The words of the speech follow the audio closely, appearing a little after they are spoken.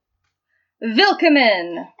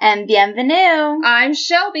Willkommen! And bienvenue! I'm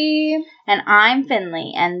Shelby. And I'm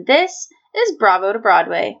Finley, and this is Bravo to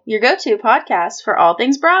Broadway, your go-to podcast for all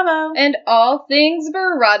things Bravo. And all things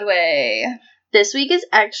Broadway. This week is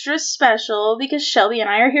extra special because Shelby and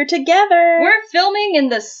I are here together. We're filming in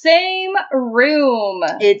the same room.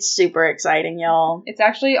 It's super exciting, y'all. It's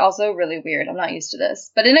actually also really weird. I'm not used to this.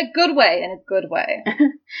 But in a good way,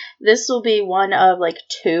 This will be one of,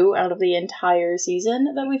 2 out of the entire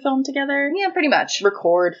season that we filmed together. Yeah, pretty much.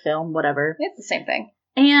 Record, film, whatever. It's the same thing.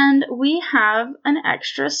 And we have an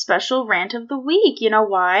extra special rant of the week. You know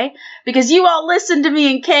why? Because you all listened to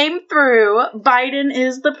me and came through. Biden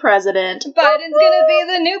is the president. Biden's gonna be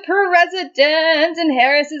the new president, and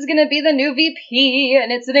Harris is gonna be the new VP,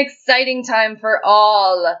 and it's an exciting time for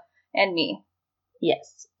all. And me.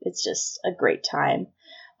 Yes, it's just a great time.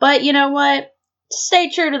 But you know what? Stay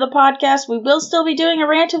true to the podcast. We will still be doing a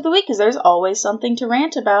rant of the week because there's always something to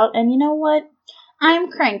rant about. And you know what?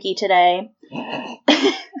 I'm cranky today.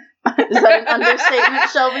 Is that an understatement,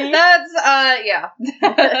 Shelby? That's, yeah.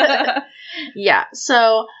 Yeah,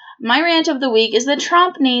 so my rant of the week is that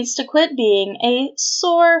Trump needs to quit being a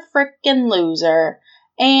sore frickin' loser.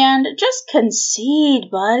 And just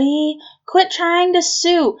concede, buddy. Quit trying to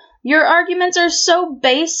sue. Your arguments are so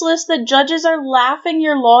baseless that judges are laughing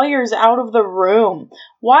your lawyers out of the room.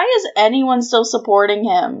 Why is anyone still supporting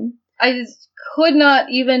him? I just could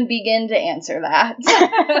not even begin to answer that.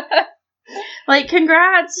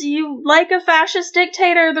 Congrats, you like a fascist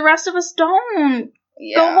dictator, the rest of us don't.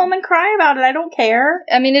 Yeah. Go home and cry about it, I don't care.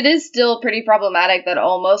 I mean, it is still pretty problematic that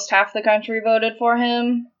almost half the country voted for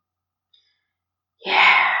him.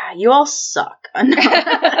 Yeah, you all suck. Not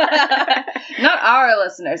our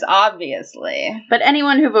listeners, obviously. But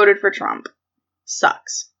anyone who voted for Trump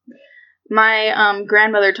sucks. My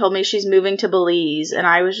grandmother told me she's moving to Belize, and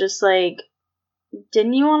I was just like,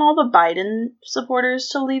 didn't you want all the Biden supporters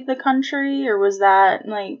to leave the country? Or was that,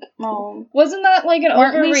 Wasn't that, an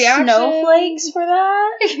weren't we overreaction? snowflakes for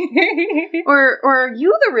that? or are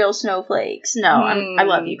you the real snowflakes? No, I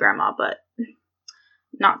love you, Grandma, but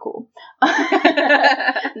not cool.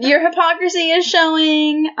 Your hypocrisy is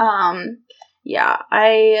showing. Yeah,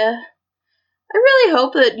 I really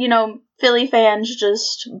hope that, Philly fans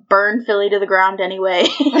just burn Philly to the ground anyway.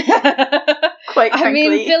 Quite frankly. I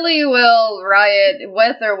mean, Philly will riot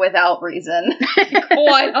with or without reason.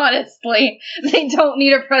 Quite honestly. They don't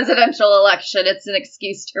need a presidential election. It's an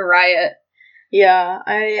excuse to riot. Yeah,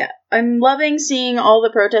 I'm loving seeing all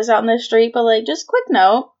the protests out in the street, but, just quick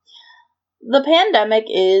note. The pandemic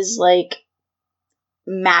is,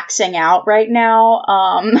 maxing out right now.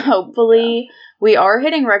 Hopefully we are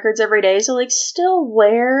hitting records every day, so, still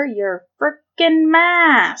wear your frickin'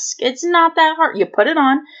 mask. It's not that hard. You put it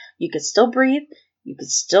on, you could still breathe, you could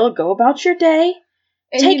still go about your day.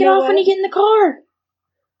 And take it off when you get in the car.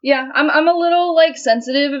 Yeah, I'm a little,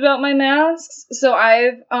 sensitive about my masks, so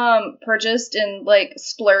I've, purchased and,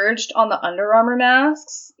 splurged on the Under Armour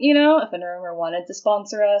masks, if Under Armour wanted to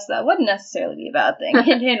sponsor us, that wouldn't necessarily be a bad thing.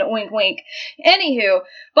 Hint, hint, wink, wink. Anywho,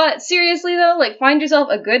 but seriously, though, find yourself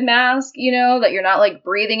a good mask, that you're not,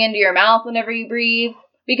 breathing into your mouth whenever you breathe,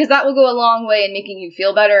 because that will go a long way in making you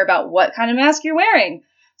feel better about what kind of mask you're wearing.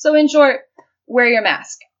 So, in short, wear your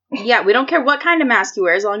mask. Yeah, we don't care what kind of mask you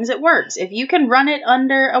wear as long as it works. If you can run it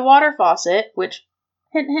under a water faucet, which,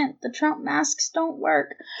 hint, hint, the Trump masks don't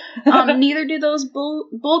work. Neither do those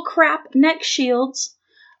bull crap neck shields.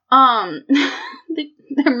 They're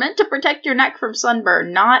meant to protect your neck from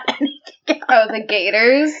sunburn, not anything else. Oh, the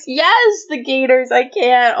gaiters? Yes, the gaiters. I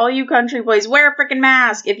can't. All you country boys, wear a freaking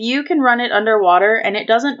mask. If you can run it underwater and it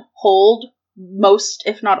doesn't hold most,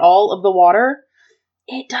 if not all, of the water,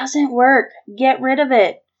 it doesn't work. Get rid of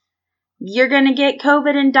it. You're gonna get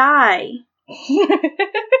COVID and die.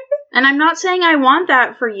 And I'm not saying I want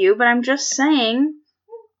that for you, but I'm just saying,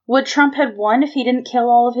 would Trump have won if he didn't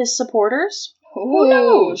kill all of his supporters? Who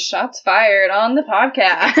knows? Shots fired on the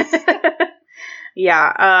podcast.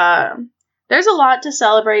 Yeah, there's a lot to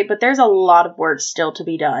celebrate, but there's a lot of work still to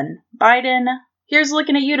be done. Biden, here's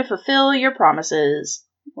looking at you to fulfill your promises.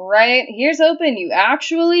 Right, here's hoping you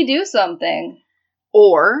actually do something.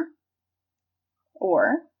 Or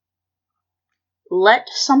let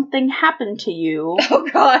something happen to you. Oh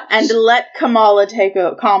God! And let Kamala take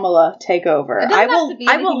over. I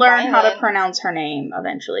will learn how to pronounce her name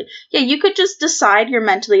eventually. Yeah, you could just decide you're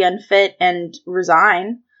mentally unfit and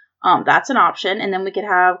resign. That's an option, and then we could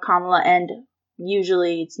have Kamala and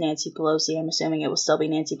usually it's Nancy Pelosi. I'm assuming it will still be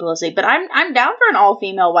Nancy Pelosi, but I'm down for an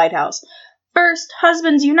all-female White House. First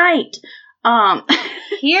husbands unite.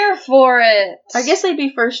 Here for it. I guess they'd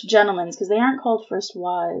be first gentlemen's because they aren't called first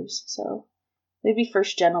wives. So They'd be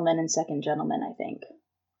first gentleman and second gentleman, I think.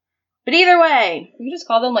 But either way. You just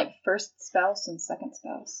call them, like, first spouse and second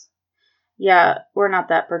spouse. Yeah, we're not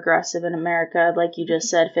that progressive in America. Like you just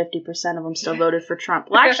said, 50% of them still voted for Trump.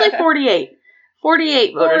 Well, actually, 48.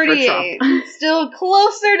 48 voted for Trump. Still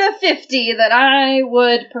closer to 50 than I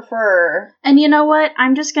would prefer. And you know what?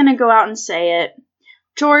 I'm just going to go out and say it.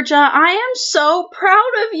 Georgia, I am so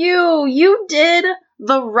proud of you. You did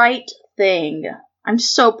the right thing. I'm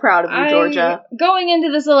so proud of you, Georgia. Going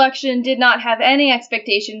into this election, did not have any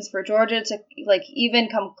expectations for Georgia to, like, even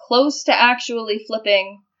come close to actually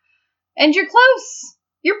flipping. And you're close.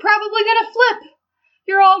 You're probably gonna flip.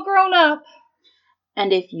 You're all grown up.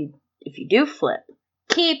 And if you do flip,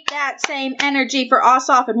 keep that same energy for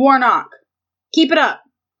Ossoff and Warnock. Keep it up.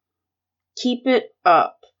 Keep it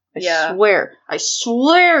up. I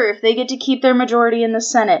swear if they get to keep their majority in the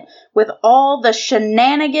Senate with all the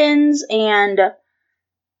shenanigans and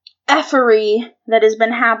effery that has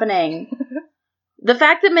been happening. The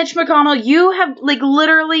fact that Mitch McConnell, you have, like,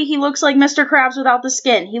 literally, he looks like Mr. Krabs without the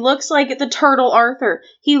skin. He looks like the turtle Arthur.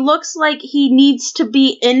 He looks like he needs to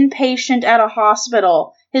be inpatient at a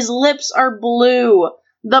hospital. His lips are blue.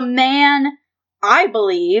 The man, I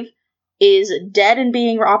believe, is dead and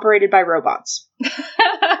being operated by robots.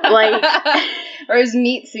 Like, or his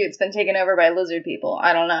meat suit's been taken over by lizard people.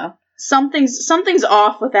 I don't know. Something's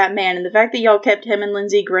off with that man, and the fact that y'all kept him and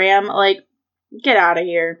Lindsey Graham, like, get out of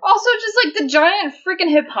here. Also, just, like, the giant freaking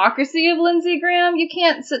hypocrisy of Lindsey Graham. You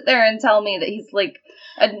can't sit there and tell me that he's, like,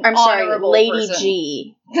 an honorable Lady person.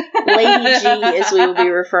 G. Lady G, as we will be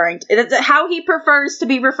referring to. That's how he prefers to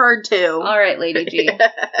be referred to. All right, Lady G.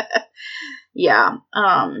 Yeah.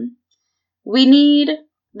 We need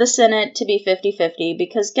the Senate to be 50-50,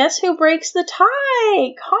 because guess who breaks the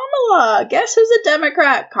tie? Kamala. Guess who's a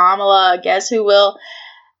Democrat? Kamala. Guess who will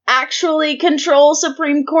actually control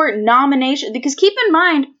Supreme Court nomination? Because keep in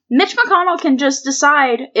mind, Mitch McConnell can just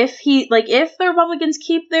decide if the Republicans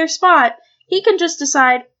keep their spot, he can just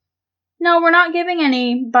decide, no, we're not giving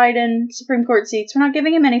any Biden Supreme Court seats. We're not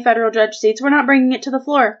giving him any federal judge seats. We're not bringing it to the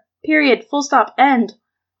floor. Period. Full stop. End.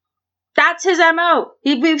 That's his MO.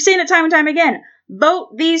 We've seen it time and time again.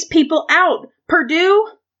 Vote these people out. Purdue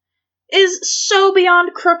is so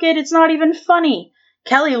beyond crooked, it's not even funny.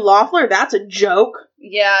 Kelly Loeffler, that's a joke.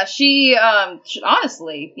 Yeah, she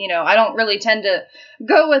honestly, I don't really tend to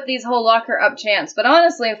go with these whole lock her up chants, but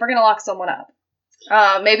honestly, if we're gonna lock someone up,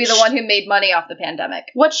 maybe the one who made money off the pandemic.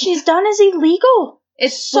 What she's done is illegal.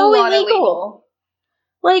 It's so illegal.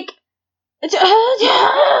 Like, get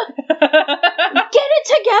it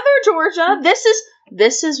together, Georgia.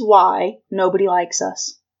 This is why nobody likes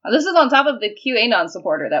us. This is on top of the QAnon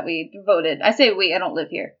supporter that we voted. I say we, I don't live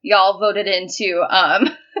here. Y'all voted into,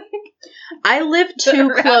 I live too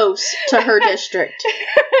close to her district.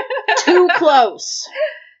 Too close.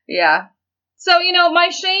 Yeah. So, my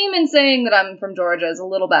shame in saying that I'm from Georgia is a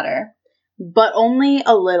little better. But only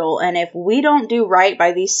a little, and if we don't do right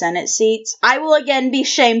by these Senate seats, I will again be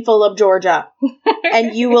shameful of Georgia.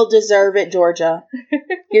 And you will deserve it, Georgia.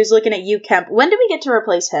 Here's looking at you, Kemp. When do we get to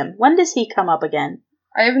replace him? When does he come up again?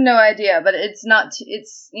 I have no idea, but it's not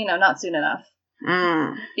soon enough.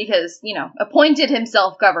 Mm. Because, appointed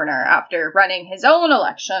himself governor after running his own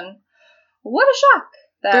election. What a shock.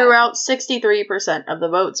 Threw out 63% of the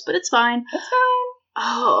votes, but it's fine. It's fine.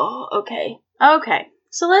 Oh, okay. Okay.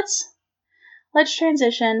 So let's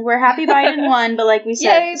transition. We're happy Biden won, but like we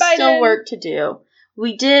said, Yay, still work to do.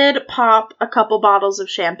 We did pop a couple bottles of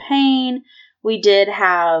champagne. We did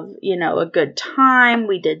have, a good time.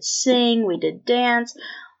 We did sing. We did dance.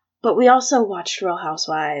 But we also watched Real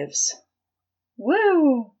Housewives.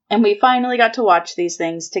 Woo! And we finally got to watch these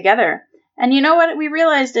things together. And you know what we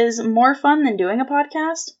realized is more fun than doing a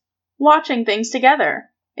podcast? Watching things together.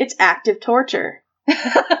 It's active torture.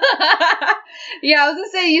 Yeah, I was gonna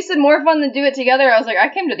say, you said more fun than do it together. I was like,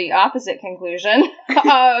 I came to the opposite conclusion.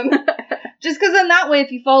 Just because in that way,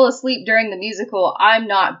 if you fall asleep during the musical, I'm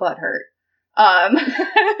not butthurt.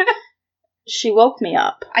 She woke me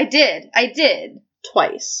up. I did.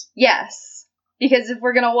 Twice. Yes. Because if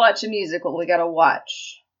we're gonna watch a musical, we gotta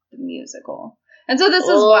watch the musical. And so this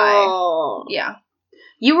is why. Yeah.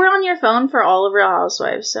 You were on your phone for all of Real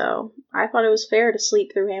Housewives, so I thought it was fair to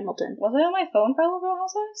sleep through Hamilton. Was I on my phone for all of Real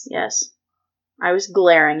Housewives? Yes. I was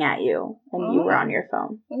glaring at you, and you were on your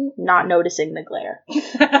phone, not noticing the glare.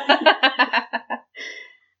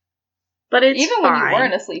 But it's even fine. When you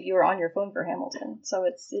weren't asleep, you were on your phone for Hamilton, so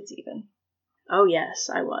it's even. Oh yes,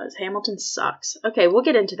 I was. Hamilton sucks. Okay, we'll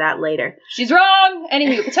get into that later. She's wrong.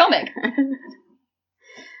 Anywho, Potomac.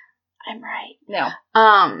 I'm right. No.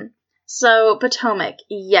 So, Potomac,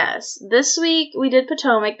 yes. This week we did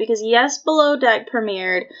Potomac because, yes, Below Deck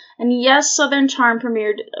premiered, and yes, Southern Charm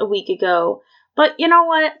premiered a week ago. But you know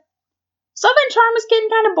what? Southern Charm is getting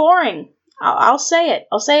kind of boring. I'll say it.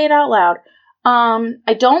 I'll say it out loud.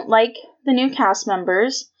 I don't like the new cast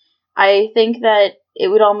members. I think that it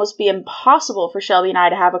would almost be impossible for Shelby and I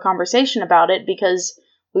to have a conversation about it because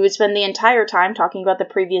we would spend the entire time talking about the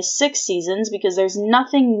previous 6 seasons because there's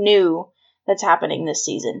nothing new that's happening this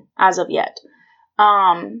season as of yet.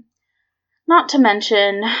 Not to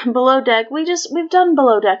mention Below Deck. We've done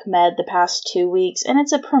Below Deck Med the past 2 weeks, and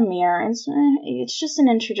it's a premiere. It's just an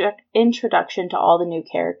introduction to all the new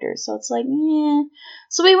characters. So it's like, yeah.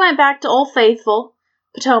 So we went back to Old Faithful,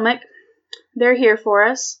 Potomac. They're here for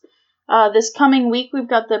us. This coming week, we've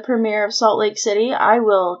got the premiere of Salt Lake City. I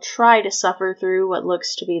will try to suffer through what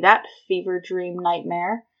looks to be that fever dream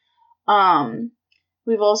nightmare.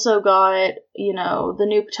 We've also got, the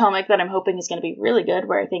new Potomac that I'm hoping is going to be really good,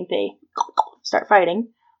 where I think they start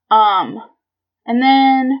fighting. And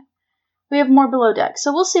then we have more Below Deck.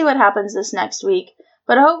 So we'll see what happens this next week.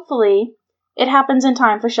 But hopefully it happens in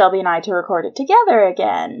time for Shelby and I to record it together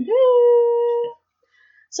again.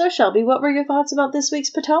 So, Shelby, what were your thoughts about this week's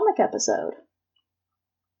Potomac episode?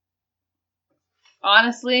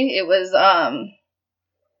 Honestly, it was kind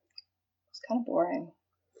of boring.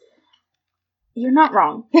 You're not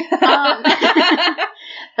wrong. This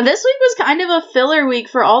week was kind of a filler week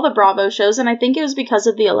for all the Bravo shows, and I think it was because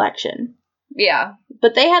of the election. Yeah.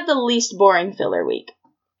 But they had the least boring filler week.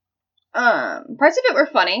 Parts of it were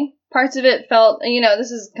funny. Parts of it felt,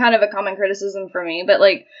 this is kind of a common criticism for me, but,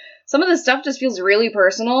 some of the stuff just feels really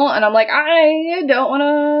personal, and I'm like, I don't want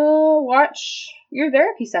to watch your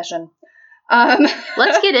therapy session.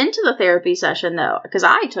 Let's get into the therapy session, though, because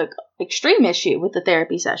I took extreme issue with the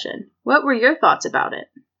therapy session. What were your thoughts about it?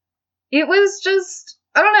 It was just,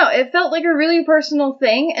 I don't know, it felt like a really personal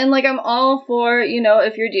thing, and, I'm all for,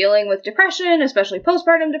 if you're dealing with depression, especially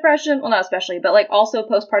postpartum depression, well, not especially, but, also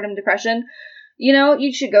postpartum depression,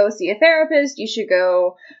 you should go see a therapist, you should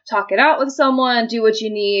go talk it out with someone, do what you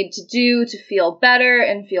need to do to feel better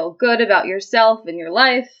and feel good about yourself and your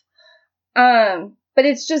life. But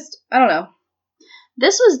it's just, I don't know.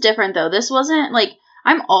 This was different, though. This wasn't,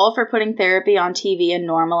 I'm all for putting therapy on TV and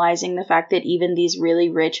normalizing the fact that even these really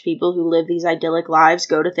rich people who live these idyllic lives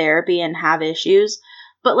go to therapy and have issues.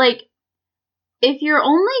 But, if you're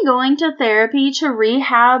only going to therapy to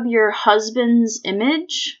rehab your husband's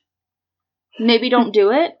image, maybe don't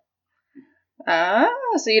do it.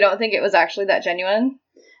 So you don't think it was actually that genuine?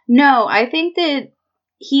 No, I think that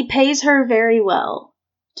he pays her very well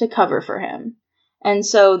to cover for him. And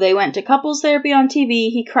so they went to couples therapy on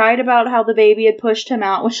TV. He cried about how the baby had pushed him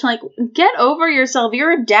out, which, get over yourself.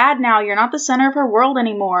 You're a dad now. You're not the center of her world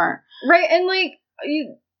anymore. Right, and,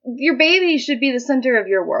 your baby should be the center of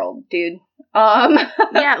your world, dude.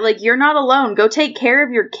 Yeah, you're not alone. Go take care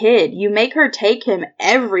of your kid. You make her take him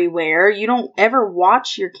everywhere. You don't ever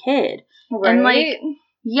watch your kid. Right. And,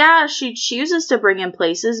 yeah, she chooses to bring him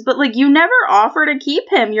places, but, you never offer to keep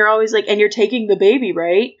him. You're always and you're taking the baby,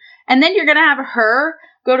 right? And then you're gonna have her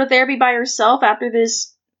go to therapy by herself after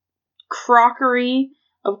this crockery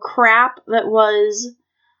of crap that was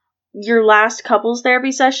your last couples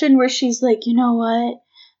therapy session, where she's you know what?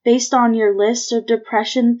 Based on your list of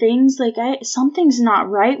depression things, something's not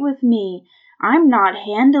right with me. I'm not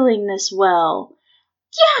handling this well.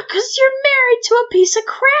 Yeah, 'cause you're married to a piece of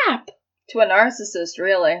crap. To a narcissist,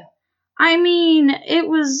 really. I mean, it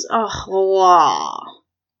was,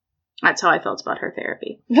 That's how I felt about her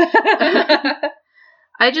therapy.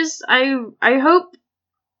 I hope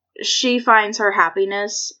she finds her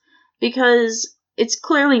happiness, because it's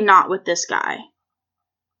clearly not with this guy.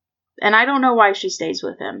 And I don't know why she stays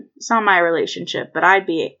with him. It's not my relationship, but I'd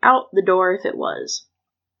be out the door if it was.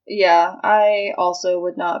 Yeah, I also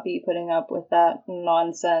would not be putting up with that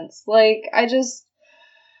nonsense.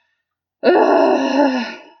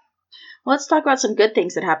 Let's talk about some good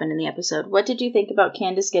things that happened in the episode. What did you think about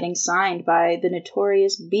Candace getting signed by the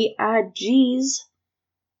notorious B.I.G's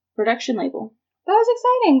production label? That was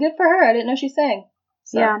exciting. Good for her. I didn't know she sang.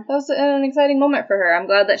 So yeah. That was an exciting moment for her. I'm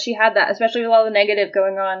glad that she had that, especially with all the negativity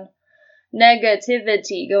going on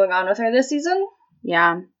with her this season.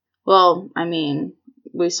 Yeah. Well, I mean,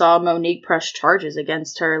 we saw Monique press charges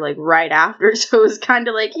against her, right after, so it was kind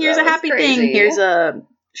of here's a happy thing, here's a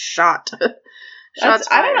shot.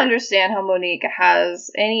 I don't understand how Monique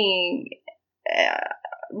has any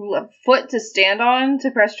foot to stand on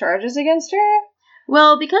to press charges against her.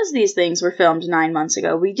 Well, because these things were filmed 9 months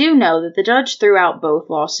ago, we do know that the judge threw out both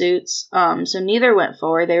lawsuits, so neither went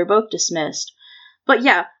forward. They were both dismissed. But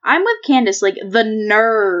yeah, I'm with Candace, like, the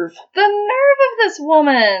nerve. The nerve of this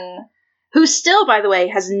woman. Who still, by the way,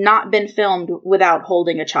 has not been filmed without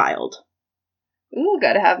holding a child. Ooh,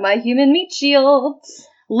 gotta have my human meat shields.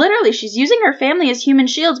 Literally, she's using her family as human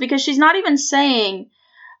shields because she's not even saying,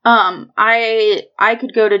 I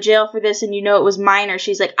could go to jail for this and it was minor.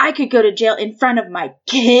 She's like, I could go to jail in front of my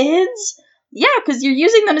kids? Yeah, because you're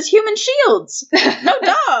using them as human shields. No,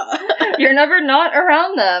 duh. You're never not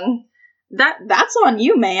around them. That's on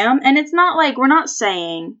you, ma'am. And it's not like, we're not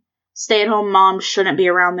saying stay-at-home moms shouldn't be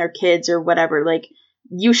around their kids or whatever. Like,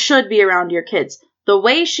 you should be around your kids. The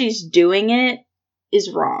way she's doing it is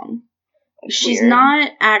wrong. She's Weird.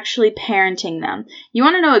 not actually parenting them. You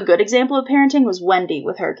want to know a good example of parenting was Wendy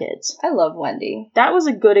with her kids. I love Wendy. That was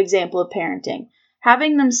a good example of parenting.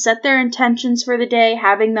 Having them set their intentions for the day,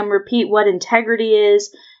 having them repeat what integrity is,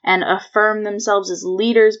 and affirm themselves as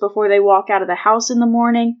leaders before they walk out of the house in the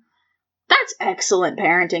morning. That's excellent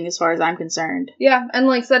parenting as far as I'm concerned. Yeah, and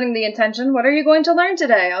like setting the intention, what are you going to learn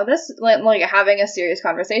today? Oh, this, like having a serious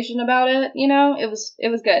conversation about it, it was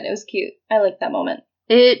good. It was cute. I liked that moment.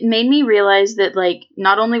 It made me realize that, like,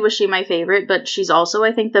 not only was she my favorite, but she's also,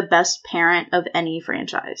 I think, the best parent of any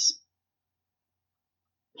franchise.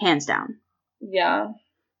 Hands down. Yeah.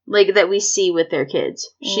 Like, that we see with their kids.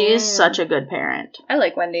 She is such a good parent. I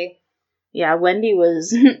like Wendy. Yeah, Wendy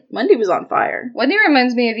was on fire. Wendy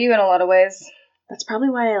reminds me of you in a lot of ways. That's probably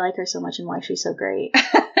why I like her so much and why she's so great.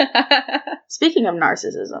 Speaking of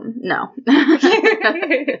narcissism, no.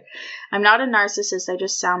 I'm not a narcissist, I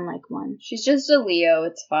just sound like one. She's just a Leo,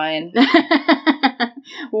 it's fine.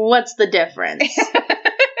 What's the difference?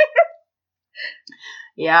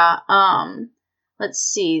 Yeah, let's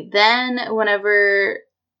see. Then, whenever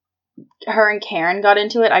her and Karen got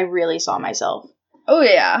into it, I really saw myself. Oh,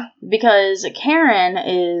 yeah. Because Karen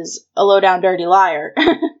is a low-down dirty liar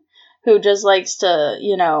who just likes to,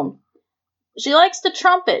 she likes to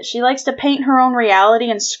trumpet. She likes to paint her own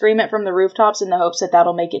reality and scream it from the rooftops in the hopes that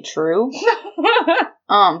that'll make it true.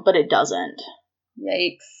 But it doesn't.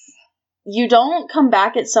 Yikes. You don't come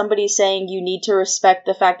back at somebody saying you need to respect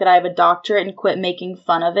the fact that I have a doctorate and quit making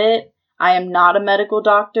fun of it. I am not a medical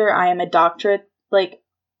doctor. I am a doctorate,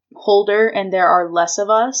 holder, and there are less of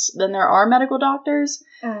us than there are medical doctors.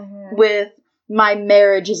 Mm-hmm. With my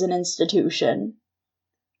marriage is an institution.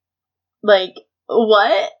 Like,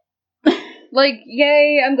 what?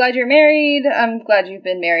 Yay, I'm glad you're married. I'm glad you've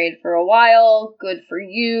been married for a while. Good for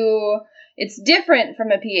you. It's different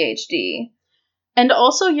from a PhD. And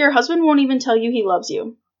also, your husband won't even tell you he loves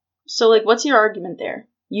you. So, what's your argument there?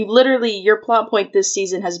 Your plot point this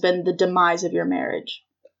season has been the demise of your marriage.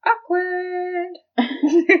 Awkward.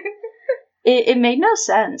 It made no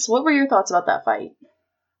sense. What were your thoughts about that fight?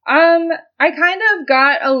 I kind of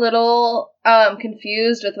got a little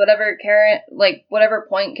confused with whatever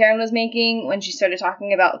point Karen was making when she started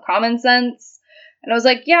talking about common sense. And I was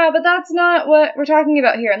like, yeah, but that's not what we're talking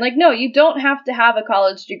about here. And no, you don't have to have a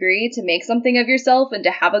college degree to make something of yourself and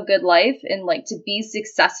to have a good life and to be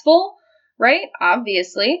successful, right?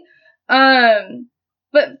 Obviously.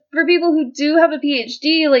 But for people who do have a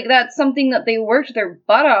PhD, that's something that they worked their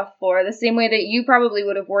butt off for, the same way that you probably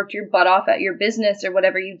would have worked your butt off at your business or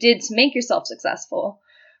whatever you did to make yourself successful,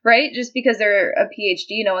 right? Just because they're a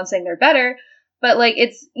PhD, no one's saying they're better, but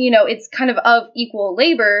it's kind of equal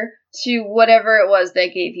labor to whatever it was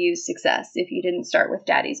that gave you success if you didn't start with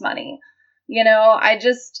daddy's money. You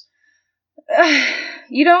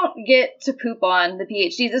don't get to poop on the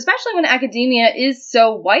PhDs, especially when academia is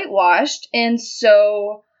so whitewashed and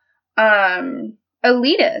so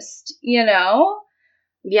elitist,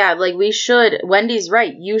 Yeah, we should. Wendy's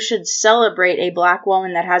right. You should celebrate a black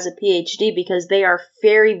woman that has a PhD because they are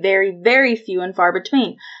very, very, very few and far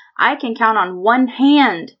between. I can count on one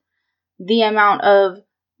hand the amount of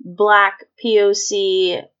black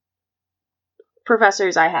POC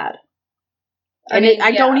professors I had.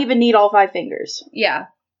 I don't even need all 5 fingers. Yeah.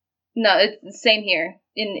 No, it's the same here.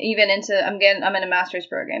 I'm in a master's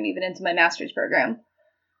program, even into my master's program.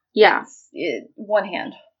 Yeah. One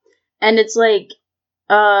hand. And it's the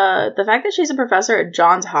fact that she's a professor at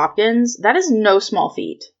Johns Hopkins, that is no small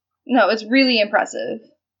feat. No, it's really impressive.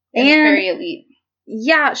 And very elite.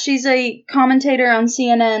 Yeah, she's a commentator on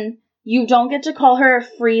CNN. You don't get to call her a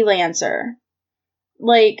freelancer.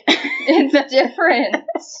 It's different.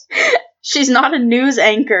 She's not a news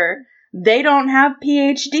anchor. They don't have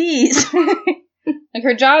PhDs.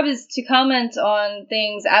 Her job is to comment on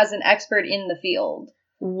things as an expert in the field.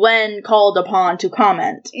 When called upon to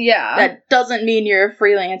comment. Yeah. That doesn't mean you're a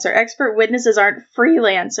freelancer. Expert witnesses aren't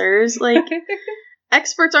freelancers.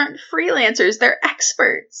 Experts aren't freelancers. They're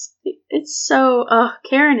experts. It's so,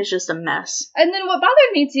 Karen is just a mess. And then what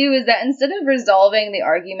bothered me too is that instead of resolving the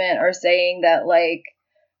argument or saying that, like,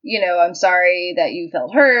 you know, I'm sorry that you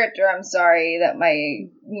felt hurt, or I'm sorry that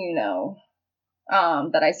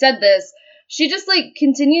that I said this, she just, like,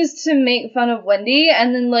 continues to make fun of Wendy,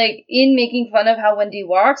 and then, like, in making fun of how Wendy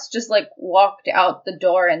walks, just, like, walked out the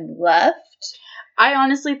door and left. I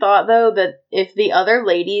honestly thought, though, that if the other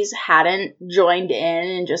ladies hadn't joined in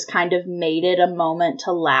and just kind of made it a moment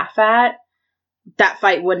to laugh at, that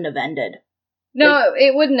fight wouldn't have ended. No,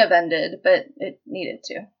 it wouldn't have ended, but it needed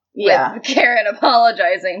to. Yeah. With Karen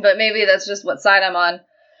apologizing, but maybe that's just what side I'm on.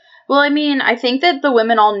 Well, I mean, I think that the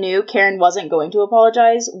women all knew Karen wasn't going to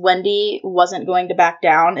apologize, Wendy wasn't going to back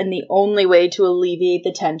down, and the only way to alleviate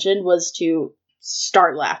the tension was to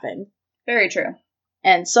start laughing. Very true.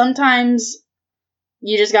 And sometimes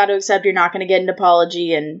you just got to accept you're not going to get an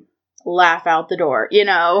apology and laugh out the door, you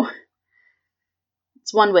know?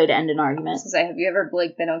 It's one way to end an argument. I was gonna say, have you ever,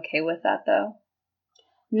 like, been okay with that, though?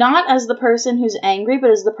 Not as the person who's angry,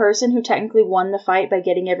 but as the person who technically won the fight by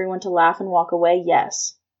getting everyone to laugh and walk away,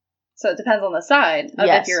 yes. So it depends on the side of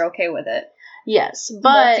if you're okay with it. Yes,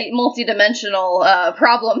 but... Multi-dimensional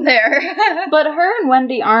problem there. But her and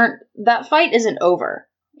Wendy aren't... That fight isn't over.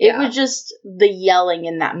 It was just the yelling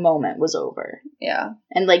in that moment was over. Yeah.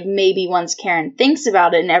 And, like, maybe once Karen thinks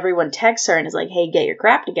about it and everyone texts her and is like, hey, get your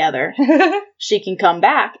crap together, she can come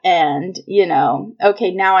back and, you know, okay,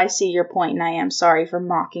 now I see your point and I am sorry for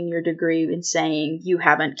mocking your degree and saying you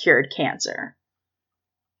haven't cured cancer.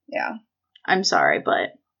 Yeah. I'm sorry,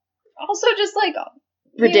 but... Also just, like...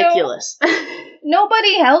 ridiculous.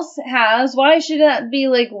 Nobody else has. Why should that be,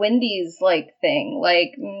 like, Wendy's, like, thing?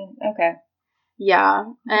 Like, okay. Yeah.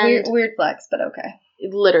 And weird flex, but okay.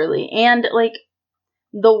 Literally. And, like,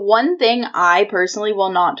 the one thing I personally will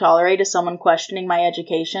not tolerate is someone questioning my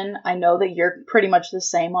education. I know that you're pretty much the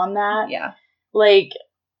same on that. Yeah. Like,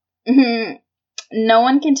 no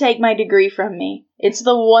one can take my degree from me. It's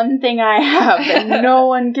the one thing I have that no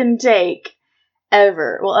one can take.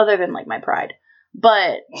 Ever. Well, other than, like, my pride.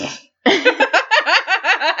 But,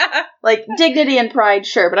 like, dignity and pride,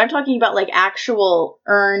 sure. But I'm talking about, like, actual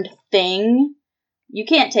earned thing. You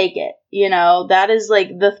can't take it, you know? That is, like,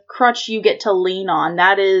 the crutch you get to lean on.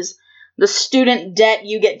 That is the student debt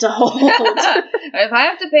you get to hold. If I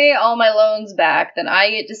have to pay all my loans back, then I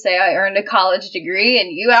get to say I earned a college degree,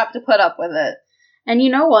 and you have to put up with it. And you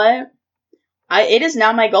know what? It is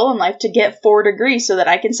now my goal in life to get 4 degrees so that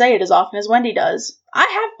I can say it as often as Wendy does. I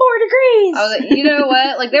have 4 degrees! I was like, you know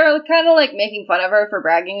what? Like, they were kind of, like, making fun of her for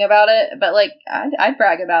bragging about it, but, like, I'd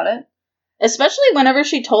brag about it. Especially whenever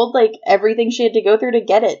she told, like, everything she had to go through to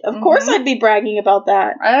get it. Of course I'd be bragging about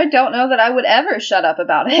that. I don't know that I would ever shut up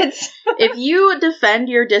about it. If you defend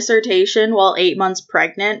your dissertation while 8 months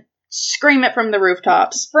pregnant, scream it from the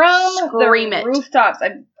rooftops. Rooftops.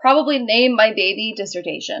 I'd probably name my baby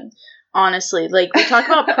dissertation. Honestly, like, we talk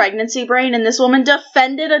about pregnancy brain, and this woman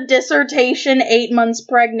defended a dissertation 8 months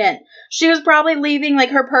pregnant. She was probably leaving, like,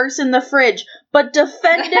 her purse in the fridge, but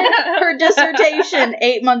defended her dissertation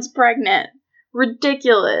 8 months pregnant.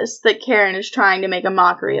 Ridiculous that Karen is trying to make a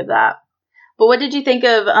mockery of that. But what did you think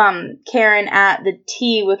of Karen at the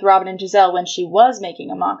tea with Robin and Giselle when she was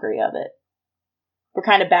making a mockery of it? We're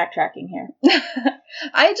kind of backtracking here.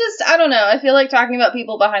 I don't know. I feel like talking about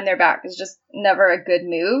people behind their back is just never a good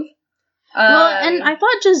move. Well, and I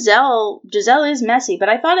thought Giselle is messy, but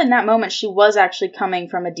I thought in that moment she was actually coming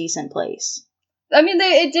from a decent place. I mean,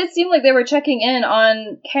 it did seem like they were checking in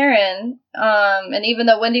on Karen, and even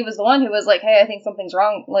though Wendy was the one who was like, hey, I think something's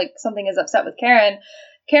wrong, like, something is upset with Karen,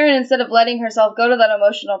 instead of letting herself go to that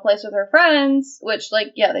emotional place with her friends, which,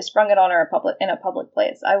 like, yeah, they sprung it on her in a public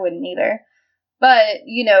place. I wouldn't either. But,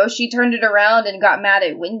 you know, she turned it around and got mad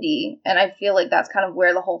at Wendy, and I feel like that's kind of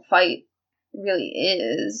where the whole fight really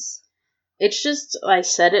is. It's just, I've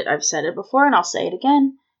said it before, and I'll say it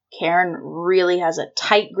again. Karen really has a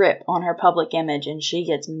tight grip on her public image, and she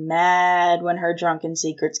gets mad when her drunken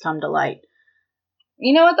secrets come to light.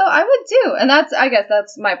 You know what, though? I would too. And I guess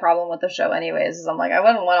that's my problem with the show anyways, is I'm like, I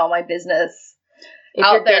wouldn't want all my business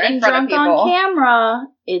out there in front of people. If you're getting drunk on camera,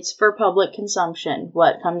 it's for public consumption.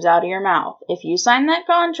 What comes out of your mouth. If you sign that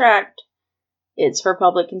contract, it's for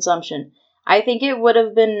public consumption. I think it would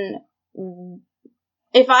have been...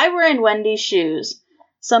 If I were in Wendy's shoes,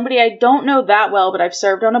 somebody I don't know that well, but I've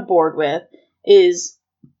served on a board with, is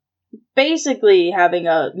basically having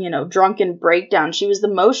a, drunken breakdown. She was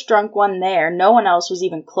the most drunk one there. No one else was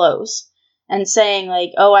even close. And saying,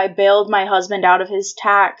 like, oh, I bailed my husband out of his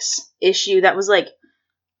tax issue that was, like,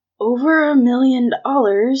 over $1 million.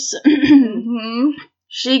 Mm-hmm.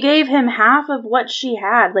 She gave him half of what she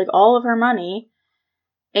had, like, all of her money.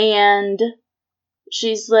 And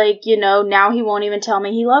she's like, now he won't even tell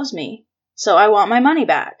me he loves me. So I want my money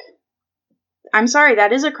back. I'm sorry,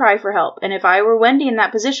 that is a cry for help. And if I were Wendy in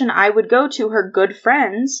that position, I would go to her good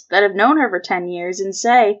friends that have known her for 10 years and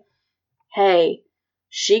say, hey,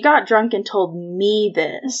 she got drunk and told me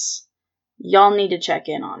this. Y'all need to check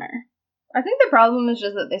in on her. I think the problem is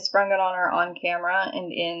just that they sprung it on her on camera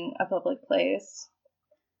and in a public place.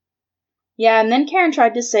 Yeah, and then Karen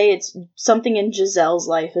tried to say it's something in Giselle's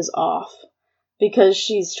life is off because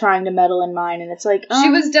she's trying to meddle in mine, and it's like... She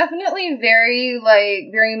was definitely very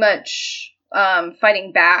much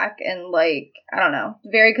fighting back and, like, I don't know,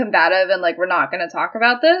 very combative and, like, we're not going to talk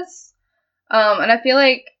about this. And I feel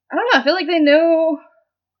like they know...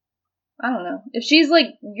 I don't know. If she's, like,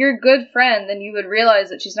 your good friend, then you would realize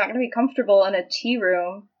that she's not going to be comfortable in a tea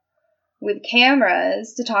room with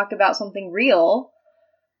cameras to talk about something real.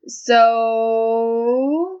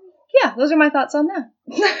 So, yeah, those are my thoughts on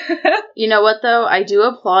that. You know what, though? I do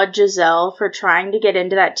applaud Giselle for trying to get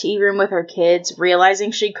into that tea room with her kids,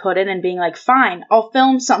 realizing she couldn't, and being like, fine, I'll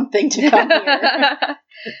film something to come here.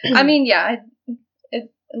 I mean, yeah,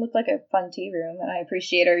 it looked like a fun tea room, and I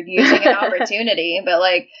appreciate her using an opportunity, but,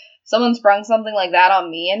 like, someone sprung something like that on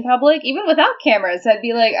me in public, even without cameras, I'd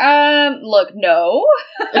be like, look, no,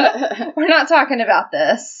 we're not talking about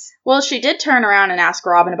this. Well, she did turn around and ask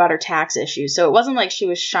Robin about her tax issues, so it wasn't like she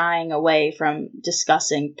was shying away from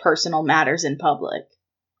discussing personal matters in public.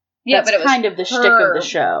 Yeah, That's but it was kind of the shtick of the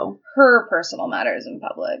show. Her personal matters in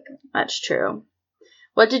public. That's true.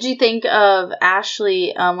 What did you think of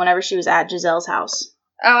Ashley whenever she was at Giselle's house?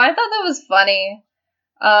 Oh, I thought that was funny.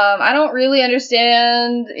 I don't really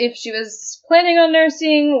understand if she was planning on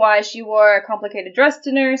nursing, why she wore a complicated dress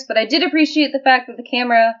to nurse, but I did appreciate the fact that the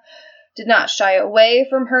camera did not shy away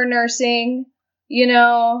from her nursing,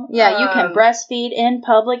 Yeah, you can breastfeed in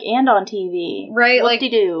public and on TV. Right,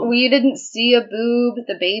 Whoop-de-doo. We didn't see a boob.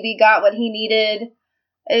 The baby got what he needed.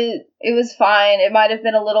 It was fine. It might have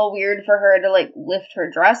been a little weird for her to, like, lift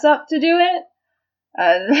her dress up to do it.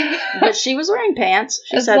 But she was wearing pants.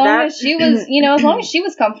 She said that. As long as she was, as long as she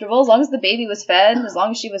was comfortable, as long as the baby was fed, as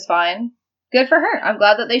long as she was fine. Good for her. I'm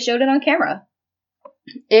glad that they showed it on camera.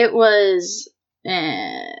 It was...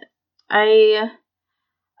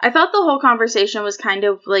 I thought the whole conversation was kind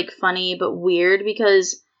of, like, funny but weird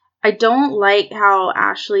because I don't like how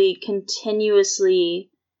Ashley continuously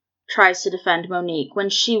tries to defend Monique when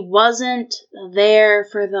she wasn't there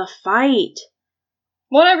for the fight.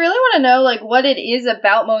 Well, I really want to know, like, what it is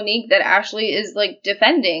about Monique that Ashley is, like,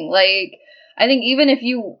 defending. Like, I think even if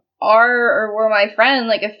you are or were my friend,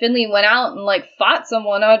 like, if Finley went out and, like, fought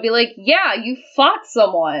someone, I would be like, yeah, you fought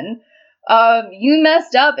someone. You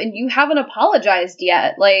messed up and you haven't apologized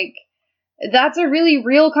yet. Like, that's a really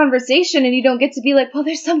real conversation and you don't get to be like, well,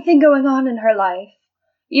 there's something going on in her life.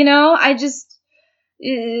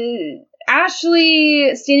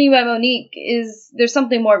 Ashley standing by Monique there's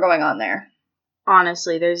something more going on there.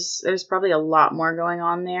 Honestly, there's probably a lot more going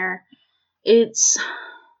on there. It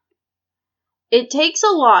takes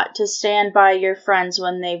a lot to stand by your friends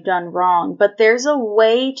when they've done wrong, but there's a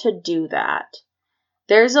way to do that.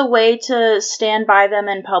 There's a way to stand by them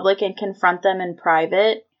in public and confront them in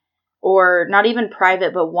private, or not even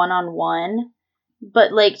private, but one-on-one.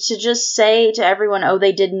 But, like, to just say to everyone, oh,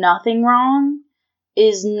 they did nothing wrong,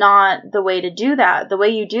 is not the way to do that. The way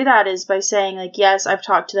you do that is by saying, like, yes, I've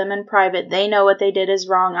talked to them in private. They know what they did is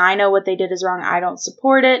wrong. I know what they did is wrong. I don't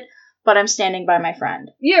support it, but I'm standing by my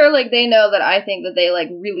friend. Yeah, or, like, they know that I think that they, like,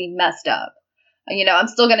 really messed up. I'm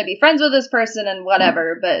still going to be friends with this person and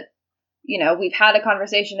whatever, but, we've had a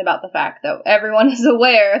conversation about the fact that everyone is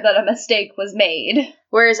aware that a mistake was made.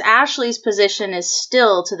 Whereas Ashley's position is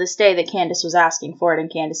still, to this day, that Candace was asking for it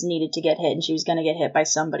and Candace needed to get hit and she was going to get hit by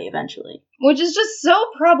somebody eventually. Which is just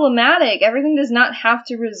so problematic. Everything does not have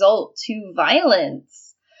to result to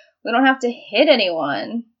violence. We don't have to hit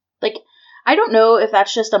anyone. Like, I don't know if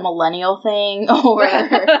that's just a millennial thing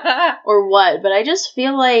or what, but I just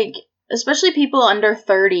feel like, especially people under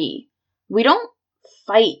 30, we don't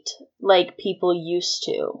fight like people used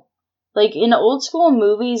to. Like, in old school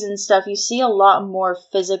movies and stuff, you see a lot more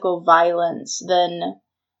physical violence than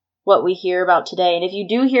what we hear about today. And if you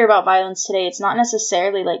do hear about violence today, it's not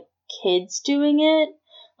necessarily, like, kids doing it.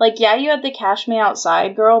 Like, yeah, you had the Cash Me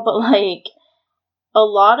Outside girl, but, like, a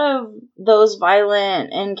lot of those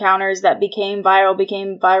violent encounters that became viral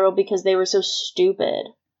because they were so stupid.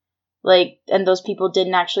 Like, and those people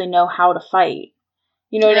didn't actually know how to fight.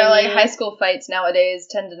 You know what I mean? Like, high school fights nowadays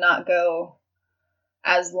tend to not go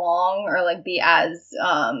as long or, like, be as,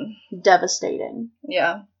 devastating.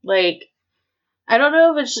 Yeah. Like, I don't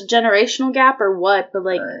know if it's a generational gap or what, but,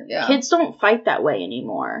 like, Yeah. kids don't fight that way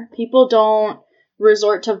anymore. People don't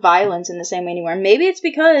resort to violence in the same way anymore. Maybe it's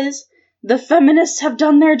because the feminists have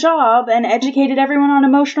done their job and educated everyone on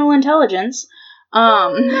emotional intelligence.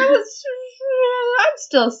 I'm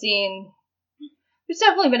still seeing... There's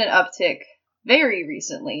definitely been an uptick very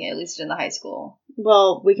recently, at least in the high school.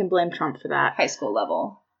 Well, we can blame Trump for that. High school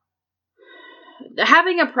level.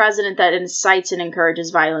 Having a president that incites and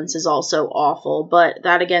encourages violence is also awful, but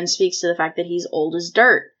that again speaks to the fact that he's old as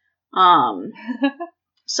dirt.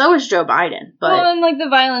 So is Joe Biden, but... Well, and, like, the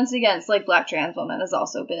violence against, like, black trans women has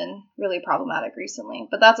also been really problematic recently.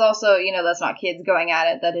 But that's also, that's not kids going at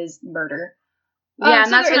it, that is murder. Yeah,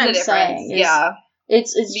 and that's what I'm saying. Yeah.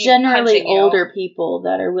 It's generally older people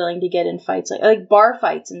that are willing to get in fights, like bar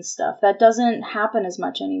fights and stuff. That doesn't happen as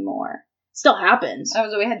much anymore. Still happens.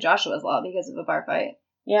 We had Joshua's Law because of a bar fight.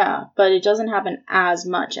 Yeah, but it doesn't happen as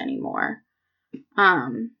much anymore.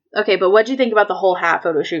 Okay, but what'd you think about the whole hat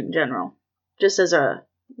photo shoot in general? Just as a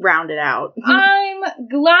round it out. I'm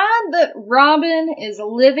glad that Robin is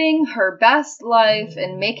living her best life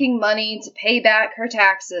and making money to pay back her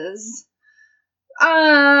taxes. But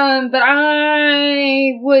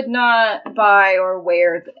I would not buy or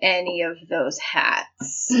wear any of those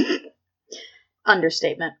hats.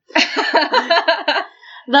 Understatement.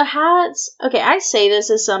 The hats, okay, I say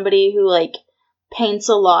this as somebody who, like, paints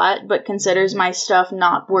a lot, but considers my stuff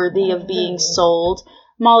not worthy of being sold.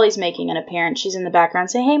 Molly's making an appearance. She's in the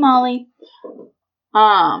background. Say, hey, Molly.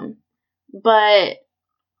 But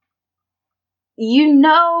you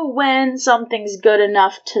know when something's good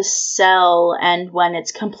enough to sell and when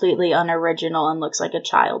it's completely unoriginal and looks like a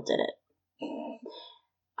child did it.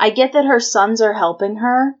 I get that her sons are helping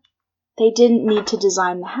her. They didn't need to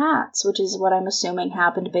design the hats, which is what I'm assuming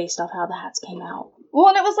happened based off how the hats came out. Well,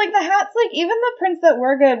 and it was like the hats, like, even the prints that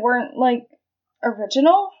were good weren't, like,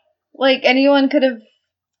 original. Like, anyone could have...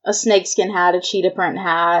 A snakeskin hat, a cheetah print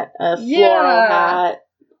hat, a floral hat.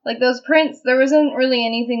 Like, those prints, there wasn't really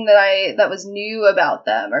anything that was new about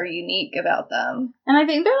them or unique about them. And I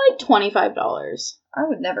think they're like $25. I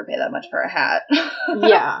would never pay that much for a hat.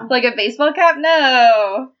 Yeah. Like a baseball cap?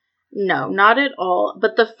 No. No, not at all.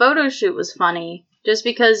 But the photo shoot was funny. Just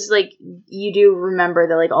because, like, you do remember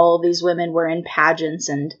that, like, all of these women were in pageants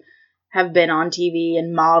and have been on TV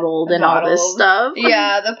and modeled and all this stuff.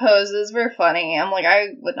 Yeah, the poses were funny. I'm like, I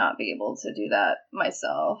would not be able to do that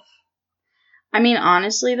myself. I mean,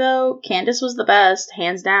 honestly, though, Candace was the best,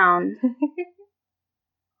 hands down.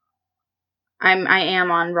 I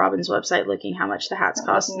am on Robin's website looking how much the hats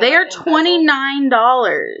cost. They are $29.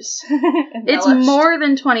 It's more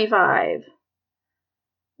than $25.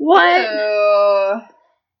 What? Ew.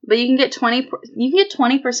 But you can get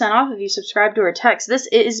 20% off if you subscribe to her text. This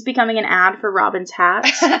is becoming an ad for Robin's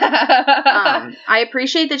hats. I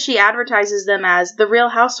appreciate that she advertises them as the Real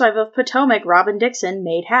Housewife of Potomac, Robin Dixon,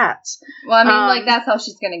 made hats. Well, I mean, like, that's how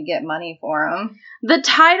she's gonna get money for them. The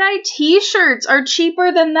tie-dye t-shirts are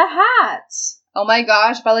cheaper than the hats. Oh my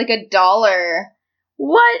gosh, by like $1.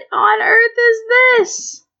 What on earth is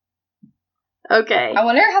this? Okay. I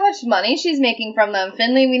wonder how much money she's making from them.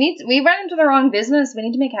 Finley, we ran into the wrong business. We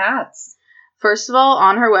need to make hats. First of all,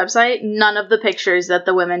 on her website, none of the pictures that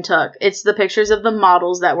the women took. It's the pictures of the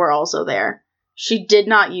models that were also there. She did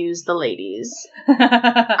not use the ladies.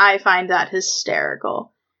 I find that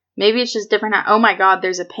hysterical. Maybe it's just different hat. Oh my god,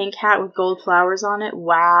 there's a pink hat with gold flowers on it.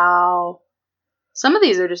 Wow. Some of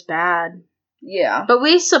these are just bad. Yeah. But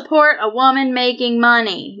we support a woman making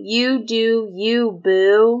money. You do you,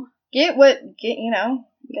 boo. Get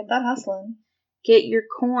that hustling. Get your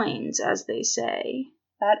coins, as they say.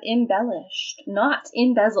 That embellished, not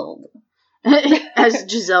embezzled. As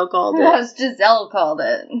Giselle called it. As Giselle called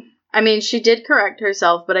it. I mean, she did correct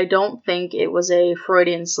herself, but I don't think it was a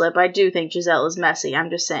Freudian slip. I do think Giselle is messy. I'm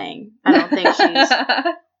just saying. I don't think she's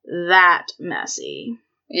that messy.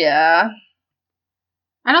 Yeah.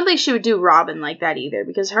 I don't think she would do Robin like that either,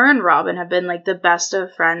 because her and Robin have been, like, the best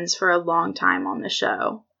of friends for a long time on the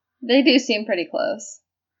show. They do seem pretty close.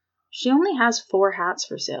 She only has 4 hats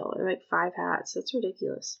for sale, or like 5 hats. That's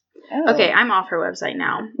ridiculous. Oh. Okay, I'm off her website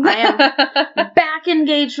now. I am back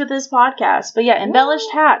engaged with this podcast. But yeah,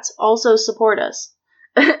 embellished hats also support us.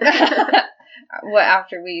 What,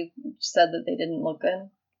 after we said that they didn't look good?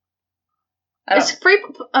 It's free.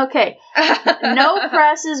 Okay. No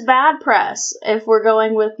press is bad press, if we're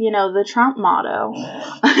going with, the Trump motto.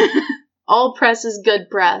 All press is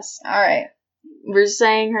good press. All right. We're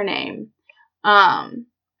saying her name.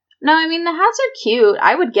 No, I mean, the hats are cute.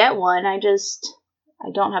 I would get one. I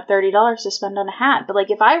don't have $30 to spend on a hat. But,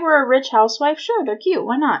 like, if I were a rich housewife, sure, they're cute.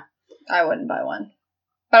 Why not? I wouldn't buy one.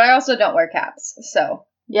 But I also don't wear caps, so.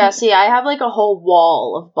 Yeah, see, I have like a whole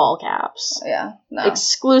wall of ball caps. Yeah, no.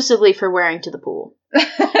 Exclusively for wearing to the pool.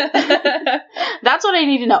 That's what I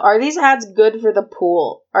need to know. Are these hats good for the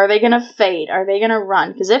pool? Are they going to fade? Are they going to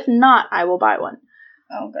run? Because if not, I will buy one.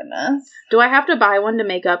 Oh, goodness. Do I have to buy one to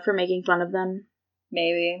make up for making fun of them?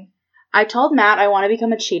 Maybe. I told Matt I want to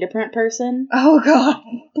become a cheetah print person. Oh, God.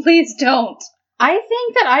 Please don't. I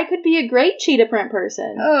think that I could be a great cheetah print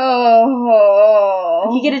person. Oh. I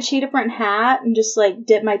could get a cheetah print hat and just, like,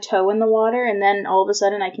 dip my toe in the water, and then all of a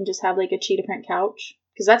sudden I can just have, like, a cheetah print couch.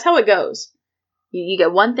 Because that's how it goes. You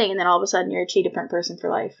get one thing, and then all of a sudden you're a cheetah print person for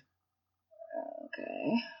life.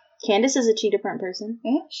 Okay. Candace is a cheetah print person.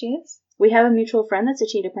 Yeah, she is. We have a mutual friend that's a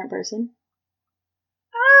cheetah print person.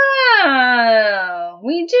 Oh,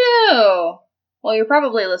 we do. Well, you're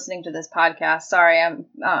probably listening to this podcast. Sorry,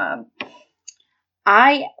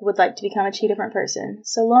 I would like to become a cheetah print person,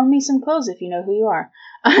 so loan me some clothes if you know who you are.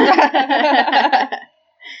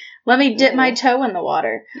 Let me dip my toe in the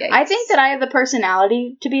water. Yikes. I think that I have the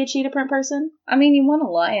personality to be a cheetah print person. I mean, you want a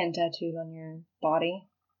lion tattooed on your body.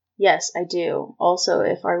 Yes, I do. Also,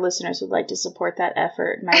 if our listeners would like to support that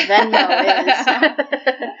effort, my Venmo is...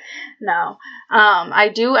 No. I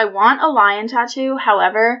do. I want a lion tattoo.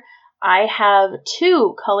 However, I have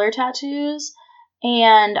 2 color tattoos,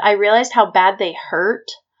 and I realized how bad they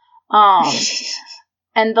hurt.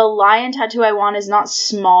 And the lion tattoo I want is not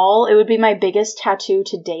small. It would be my biggest tattoo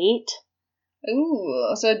to date.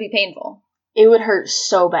 Ooh, so it'd be painful. It would hurt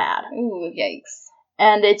so bad. Ooh, yikes.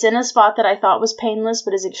 And it's in a spot that I thought was painless,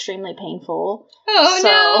 but is extremely painful. Oh,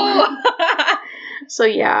 no! So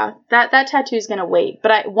yeah, that tattoo is gonna wait.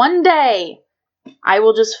 But one day, I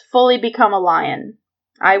will just fully become a lion.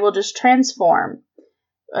 I will just transform.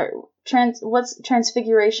 What's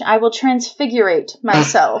transfiguration? I will transfigurate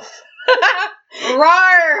myself.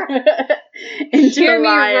 Roar! Into Hear a me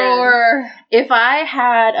lion. roar. If I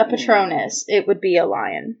had a Patronus, it would be a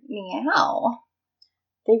lion. Meow.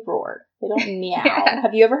 They roar. They don't meow.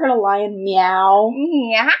 Have you ever heard a lion meow?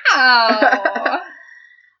 Meow.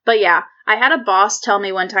 But yeah, I had a boss tell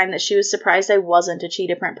me one time that she was surprised I wasn't a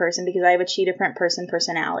cheetah print person because I have a cheetah print person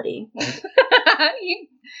personality.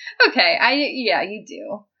 Yeah, you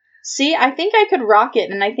do. See, I think I could rock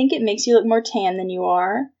it, and I think it makes you look more tan than you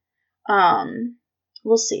are.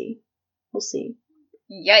 We'll see. We'll see.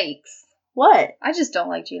 Yikes. What? I just don't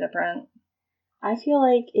like cheetah print. I feel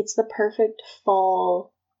like it's the perfect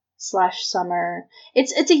fall/summer.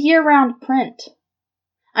 It's a year-round print.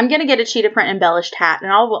 I'm gonna get a cheetah print embellished hat,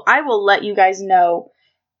 and I will let you guys know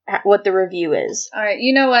what the review is. All right,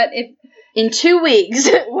 you know what? If in 2 weeks,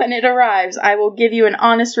 when it arrives, I will give you an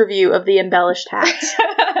honest review of the embellished hats.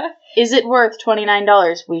 Is it worth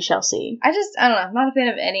 $29? We shall see. I don't know. I'm not a fan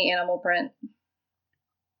of any animal print.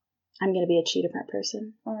 I'm gonna be a cheetah print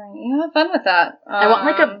person. All right, you have fun with that. I want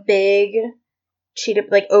like a big cheetah,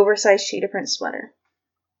 like oversized cheetah print sweater.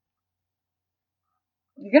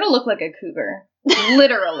 You're gonna look like a cougar.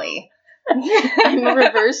 Literally. I'm a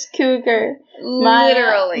reverse cougar.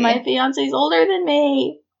 Literally. My fiance's older than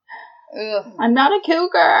me. Ugh. I'm not a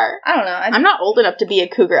cougar. I don't know. I'm not old enough to be a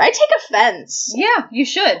cougar. I take offense. Yeah, you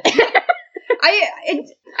should.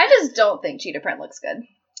 I just don't think cheetah print looks good.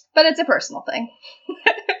 But it's a personal thing.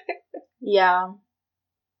 Yeah.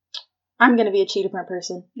 I'm gonna be a cheetah print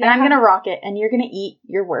person. Yeah. And I'm gonna rock it, and you're gonna eat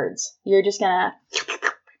your words. You're just gonna...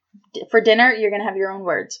 For dinner, you're gonna have your own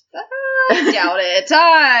words. I doubt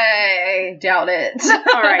it.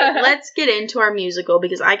 All right, let's get into our musical,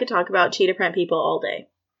 because I could talk about cheetah print people all day.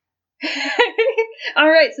 All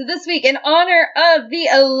right, so this week, in honor of the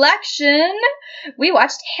election, we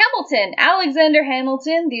watched Hamilton. Alexander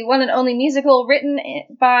Hamilton, the one and only musical written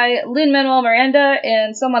by Lin-Manuel Miranda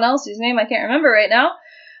and someone else whose name I can't remember right now.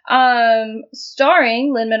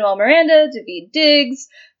 Starring Lin-Manuel Miranda, Daveed Diggs,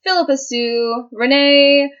 Philippa Sue,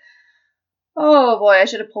 Renee. Oh boy, I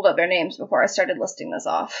should have pulled up their names before I started listing this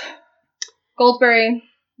off. Goldberry.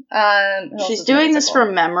 She's doing this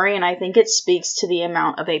from memory, and I think it speaks to the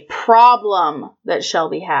amount of a problem that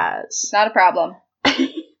Shelby has. Not a problem.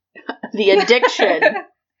 The addiction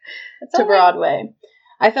to Broadway.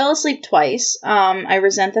 I fell asleep twice. I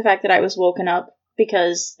resent the fact that I was woken up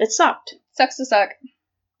because it sucked. Sucks to suck.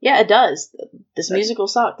 Yeah, it does. This musical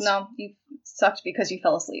sucks. No, you sucked because you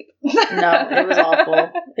fell asleep. No, it was awful.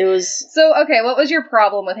 It was... So, okay, what was your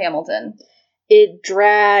problem with Hamilton? It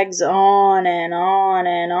drags on and on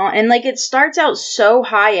and on. And, like, it starts out so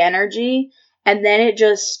high energy, and then it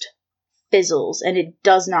just fizzles, and it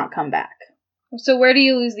does not come back. So where do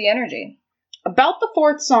you lose the energy? About the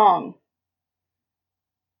 4th song.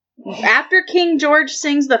 After King George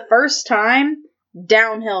sings the first time,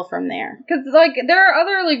 downhill from there. Because, like, there are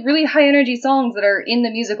other, like, really high-energy songs that are in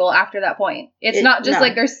the musical after that point. It's not just,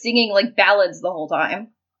 like, they're singing, like, ballads the whole time.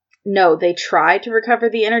 No, they try to recover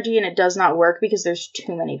the energy, and it does not work because there's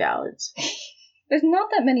too many ballads. There's not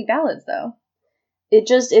that many ballads, though.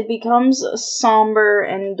 It becomes somber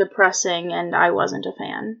and depressing, and I wasn't a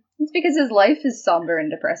fan. It's because his life is somber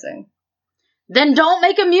and depressing. Then don't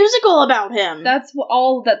make a musical about him! That's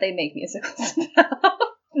all that they make musicals about.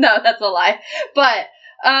 No, that's a lie. But,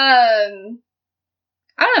 I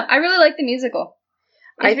don't know. I really like the musical.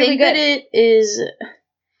 I think that it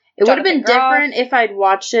would have been different if I'd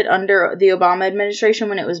watched it under the Obama administration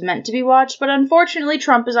when it was meant to be watched, but unfortunately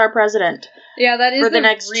Trump is our president. Yeah, that is for the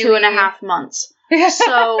next 2.5 months.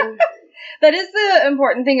 So that is the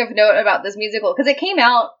important thing of note about this musical, because it came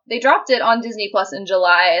out, they dropped it on Disney Plus in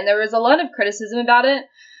July, and there was a lot of criticism about it.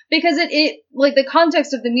 Because it like the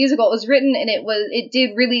context of the musical, it was written and it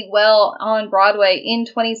did really well on Broadway in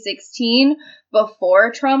 2016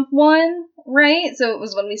 before Trump won, right? So it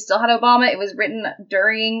was when we still had Obama. It was written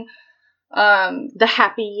during the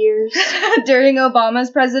happy years during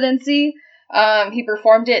Obama's presidency. He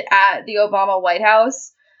performed it at the Obama White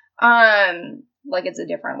House. Like it's a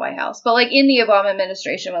different White House, but like in the Obama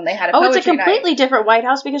administration when they had a poetry night. Oh, it's a completely night. Different White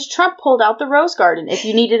House because Trump pulled out the Rose Garden. If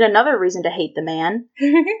you needed another reason to hate the man.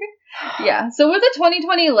 Yeah. So with the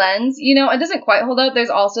 2020 lens, you know, it doesn't quite hold up. There's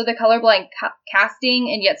also the colorblind casting,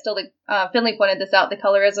 and yet still Finley pointed this out, the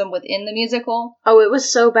colorism within the musical. Oh, it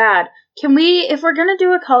was so bad. Can we, if we're gonna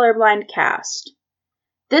do a colorblind cast,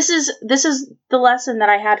 this is the lesson that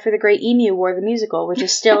I had for the Great Emu War, the musical, which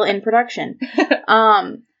is still in production.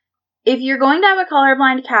 If you're going to have a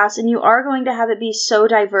colorblind cast and you are going to have it be so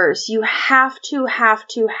diverse, you have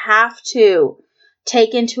to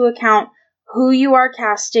take into account who you are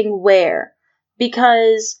casting where.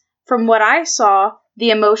 Because from what I saw, the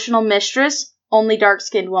emotional mistress, only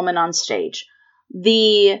dark-skinned woman on stage.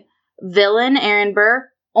 The villain, Aaron Burr,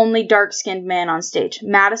 only dark-skinned man on stage.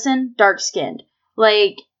 Madison, dark-skinned.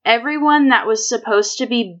 Like, everyone that was supposed to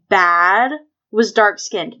be bad was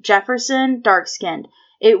dark-skinned. Jefferson, dark-skinned.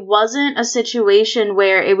 It wasn't a situation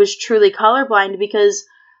where it was truly colorblind because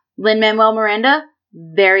Lin-Manuel Miranda,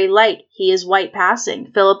 very light. He is white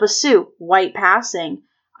passing. Philippa Sue, white passing.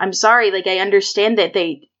 I'm sorry, like, I understand that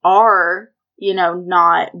they are, you know,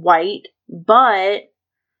 not white, but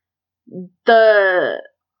the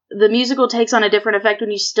musical takes on a different effect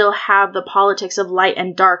when you still have the politics of light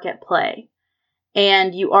and dark at play.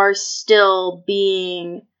 And you are still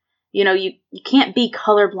being... You know, you can't be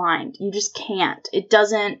colorblind. You just can't. It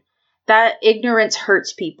doesn't, that ignorance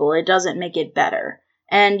hurts people. It doesn't make it better.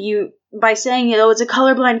 And by saying, you know, it's a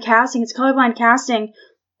colorblind casting,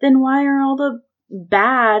 then why are all the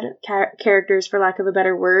bad characters, for lack of a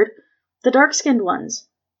better word, the dark-skinned ones?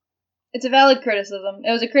 It's a valid criticism.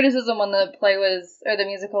 It was a criticism when the the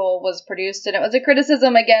musical was produced, and it was a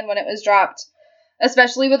criticism again when it was dropped,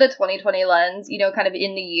 especially with a 2020 lens, you know, kind of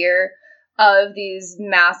in the year of these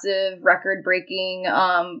massive record-breaking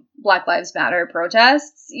Black Lives Matter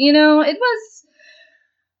protests. You know, it was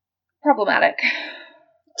problematic.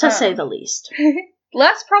 To say the least.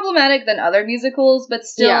 Less problematic than other musicals, but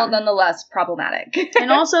still nonetheless problematic.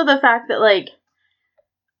 And also the fact that, like,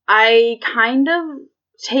 I kind of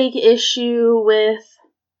take issue with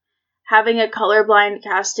having a colorblind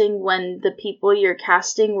casting when the people you're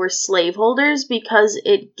casting were slaveholders because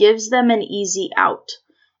it gives them an easy out.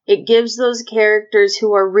 It gives those characters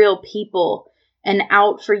who are real people an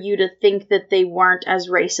out for you to think that they weren't as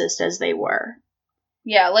racist as they were.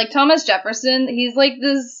 Yeah, like Thomas Jefferson, he's like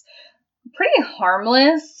this pretty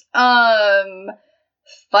harmless,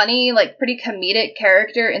 funny, like pretty comedic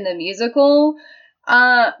character in the musical,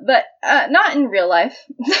 but not in real life.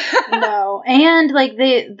 No, and like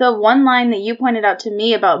the one line that you pointed out to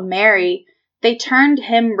me about Mary, they turned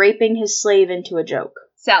him raping his slave into a joke.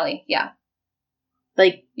 Sally, yeah.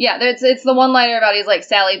 Like, yeah, it's the one-liner about he's like,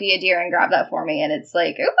 Sally, be a dear and grab that for me, and it's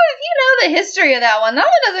like, oh, if you know the history of that one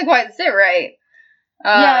doesn't quite sit right.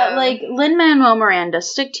 Yeah, like, Lin-Manuel Miranda,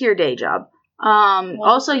 stick to your day job.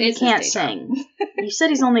 Also, you can't sing. You said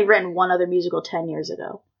he's only written one other musical 10 years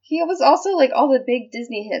ago. He was also, like, all the big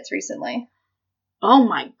Disney hits recently. Oh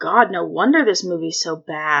my god, no wonder this movie's so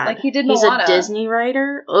bad. Like, he did Moana. He's a Disney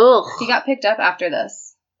writer? Ugh. He got picked up after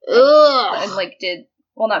this. Ugh. And like,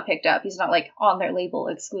 well, not picked up. He's not, like, on their label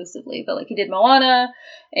exclusively, but, like, he did Moana,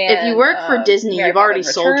 and... If you work for Disney, you've already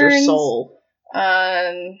sold your soul.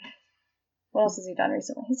 What else has he done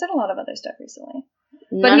recently? He's done a lot of other stuff recently.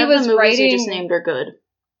 None of the movies you just named are good.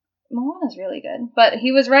 Moana's really good. But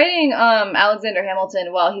he was writing Alexander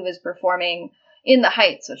Hamilton while he was performing In the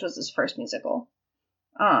Heights, which was his first musical.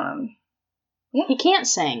 Yeah. He can't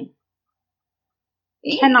sing.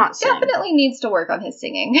 He Cannot sing. definitely needs to work on his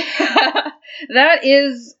singing. That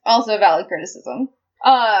is also valid criticism.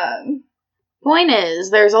 Point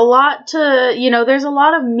is, there's a lot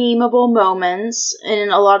of memeable moments in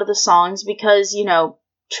a lot of the songs because,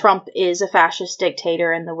 Trump is a fascist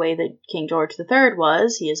dictator in the way that King George III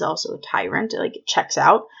was. He is also a tyrant. Like, it checks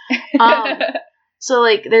out. So,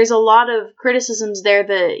 there's a lot of criticisms there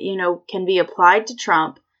that, can be applied to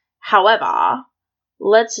Trump. However,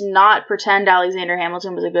 let's not pretend Alexander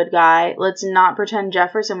Hamilton was a good guy. Let's not pretend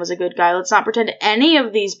Jefferson was a good guy. Let's not pretend any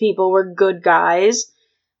of these people were good guys.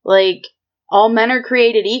 All men are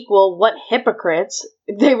created equal. What hypocrites.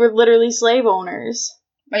 They were literally slave owners.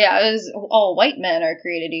 Yeah, it was all white men are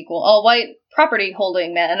created equal. All white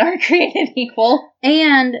property-holding men are created equal.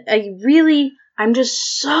 And I'm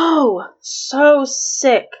just so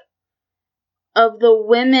sick of the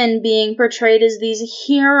women being portrayed as these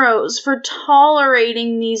heroes for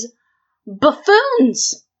tolerating these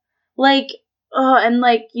buffoons.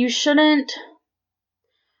 You shouldn't...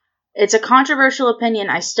 It's a controversial opinion.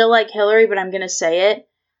 I still like Hillary, but I'm gonna say it.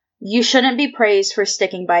 You shouldn't be praised for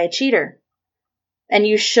sticking by a cheater. And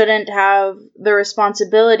you shouldn't have the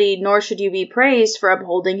responsibility, nor should you be praised for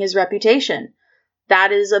upholding his reputation.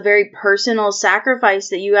 That is a very personal sacrifice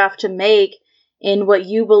that you have to make in what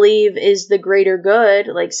you believe is the greater good,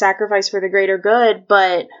 sacrifice for the greater good,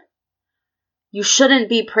 but you shouldn't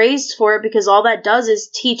be praised for it because all that does is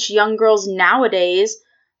teach young girls nowadays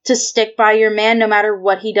to stick by your man no matter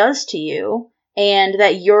what he does to you, and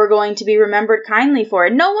that you're going to be remembered kindly for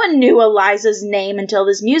it. No one knew Eliza's name until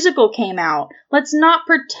this musical came out. Let's not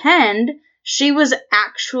pretend she was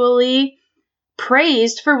actually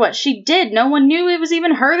praised for what she did. No one knew it was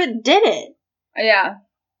even her that did it. Yeah.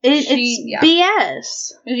 It's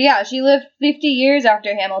BS. Yeah, she lived 50 years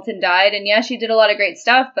after Hamilton died, and yeah, she did a lot of great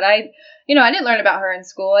stuff, but I didn't learn about her in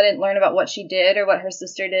school. I didn't learn about what she did or what her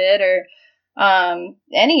sister did or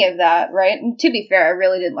any of that, right? And to be fair, I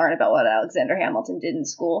really didn't learn about what Alexander Hamilton did in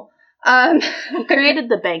school. He created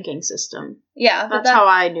the banking system. Yeah. That's how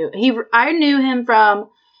I knew. I knew him from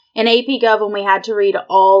an AP Gov when we had to read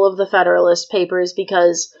all of the Federalist Papers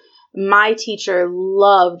because my teacher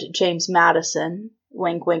loved James Madison.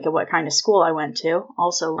 Wink, wink at what kind of school I went to.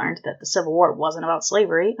 Also learned that the Civil War wasn't about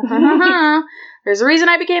slavery. There's a reason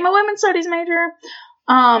I became a women's studies major.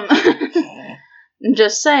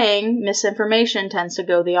 Just saying, misinformation tends to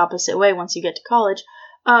go the opposite way once you get to college.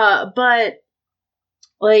 But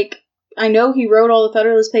I know he wrote all the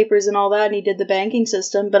Federalist Papers and all that, and he did the banking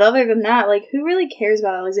system, but other than that, who really cares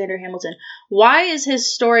about Alexander Hamilton? Why is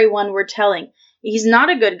his story one we're telling? He's not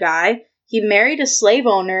a good guy. He married a slave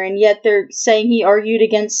owner, and yet they're saying he argued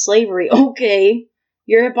against slavery. Okay,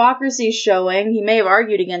 your hypocrisy's showing. He may have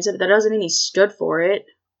argued against it, but that doesn't mean he stood for it.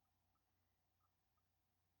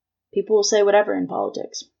 People will say whatever in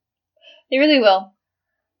politics. They really will.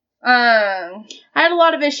 I had a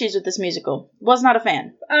lot of issues with this musical. Was not a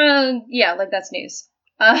fan. Yeah, that's news.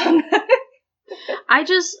 I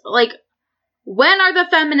just, when are the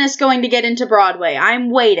feminists going to get into Broadway? I'm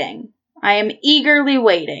waiting. I am eagerly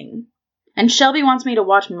waiting. And Shelby wants me to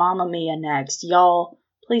watch Mamma Mia next. Y'all,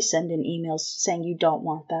 please send in emails saying you don't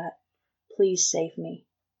want that. Please save me.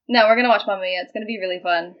 No, we're gonna watch Mamma Mia. It's gonna be really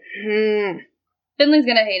fun. Finley's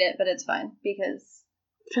gonna hate it, but it's fine, because...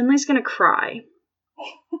 Finley's gonna cry.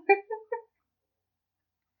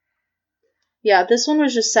 Yeah, this one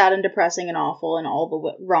was just sad and depressing and awful in all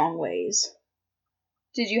the wrong ways.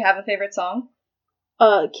 Did you have a favorite song?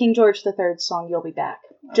 King George III's song, You'll Be Back.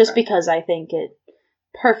 Okay. Just because I think it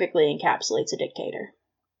perfectly encapsulates a dictator.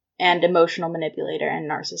 And emotional manipulator and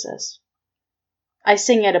narcissist. I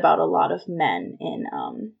sing it about a lot of men in,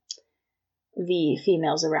 the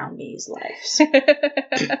females around me's lives.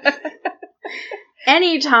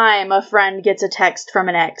 Anytime a friend gets a text from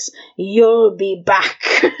an ex, you'll be back.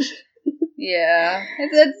 Yeah,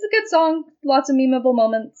 it's a good song. Lots of memeable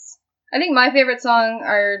moments. I think my favorite song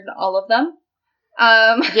are all of them.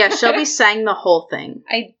 Yeah, Shelby sang the whole thing.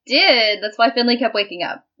 I did. That's why Finley kept waking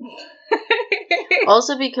up.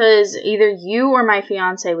 Also because either you or my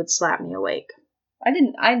fiance would slap me awake. I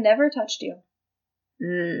didn't. I never touched you.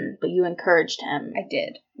 But you encouraged him. I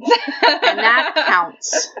did. And that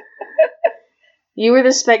counts. You were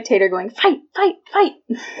the spectator going, fight, fight, fight.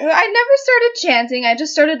 I never started chanting. I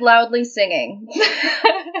just started loudly singing.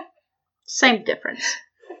 Same difference.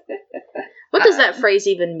 What does that phrase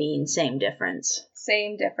even mean, same difference?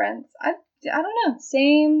 Same difference. I don't know.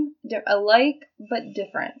 Same, alike, but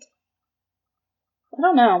different. I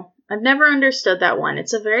don't know. I've never understood that one.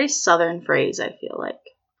 It's a very southern phrase, I feel like.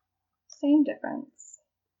 Same difference.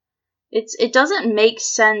 It doesn't make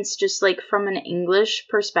sense just, like, from an English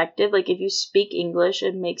perspective. Like, if you speak English,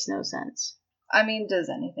 it makes no sense. I mean, does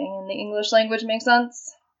anything in the English language make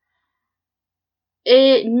sense?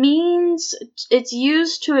 It means it's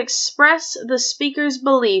used to express the speaker's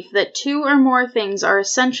belief that two or more things are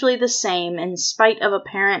essentially the same in spite of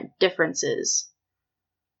apparent differences.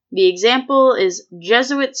 The example is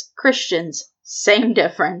Jesuits, Christians, same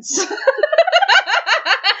difference.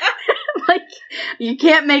 Like, you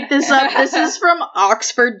can't make this up. This is from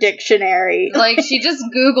Oxford Dictionary. Like, she just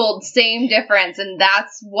Googled same difference, and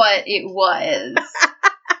that's what it was.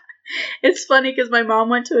 It's funny because my mom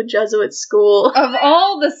went to a Jesuit school. Of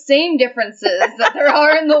all the same differences that there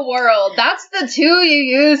are in the world, that's the two you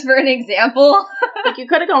use for an example. Like, you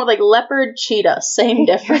could have gone with, like, leopard, cheetah. Same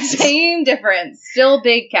difference. Same difference. Still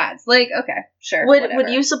big cats. Like, okay, sure. Would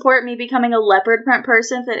you support me becoming a leopard print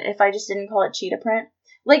person if I just didn't call it cheetah print?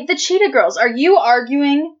 Like, the cheetah girls. Are you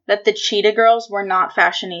arguing that the cheetah girls were not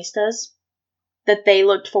fashionistas? That they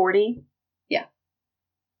looked 40? Yeah.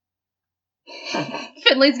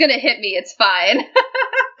 Finley's gonna hit me. It's fine.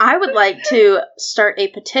 I would like to start a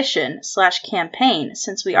petition/campaign,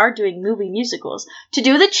 since we are doing movie musicals, to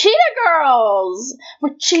do the Cheetah Girls!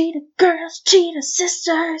 We're Cheetah Girls, Cheetah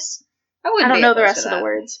Sisters! I don't know the rest of the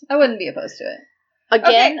words. I wouldn't be opposed to it.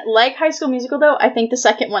 Again, like High School Musical, though, I think the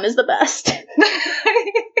second one is the best.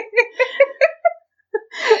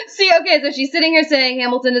 See, okay, so she's sitting here saying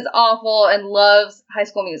Hamilton is awful and loves High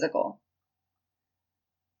School Musical.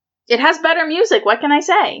 It has better music, what can I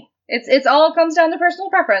say? It's all comes down to personal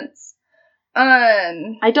preference.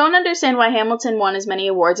 I don't understand why Hamilton won as many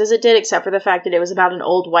awards as it did, except for the fact that it was about an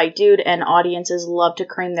old white dude, and audiences love to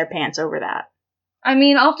cream their pants over that. I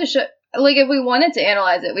mean, I'll have to show... Like, if we wanted to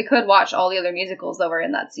analyze it, we could watch all the other musicals that were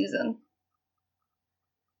in that season.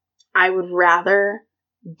 I would rather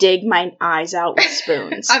dig my eyes out with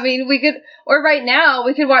spoons. I mean, we could... Or right now,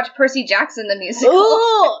 we could watch Percy Jackson the musical.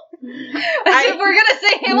 Ooh! If we're gonna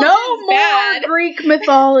say Hamilton's bad... No more Greek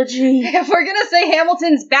mythology! If we're gonna say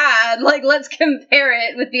Hamilton's bad, like, let's compare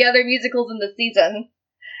it with the other musicals in the season.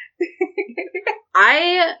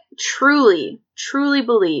 I truly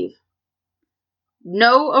believe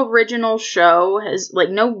no original show has,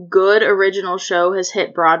 like, no good original show has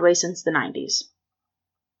hit Broadway since the 90s.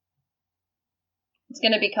 It's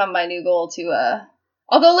gonna become my new goal to,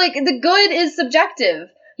 although, like, the good is subjective.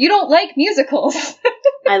 You don't like musicals.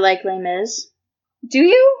 I like Les Mis. Do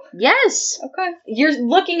you? Yes. Okay. You're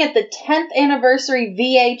looking at the 10th anniversary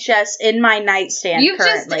VHS in my nightstand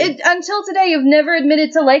currently. Until today, you've never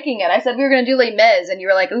admitted to liking it. I said we were gonna do Les Mis, and you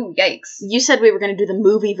were like, ooh, yikes. You said we were gonna do the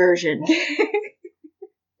movie version.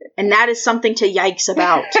 And that is something to yikes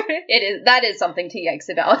about. That is something to yikes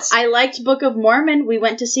about. I liked Book of Mormon. We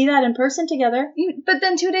went to see that in person together. But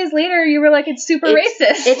then 2 days later, you were like, it's super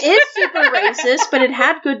racist. It is super racist, but it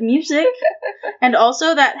had good music. And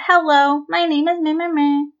also that, hello, my name is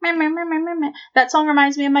meh. That song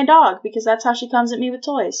reminds me of my dog, because that's how she comes at me with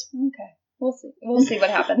toys. Okay. We'll see. We'll see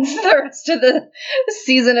what happens the rest of the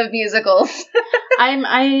season of musicals.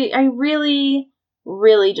 I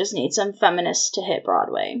really just need some feminists to hit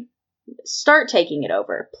Broadway. Start taking it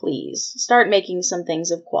over, please. Start making some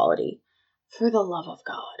things of quality. For the love of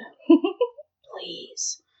God.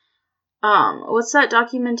 Please. What's that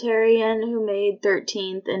documentarian who made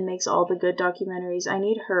 13th and makes all the good documentaries? I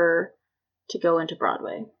need her to go into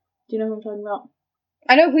Broadway. Do you know who I'm talking about?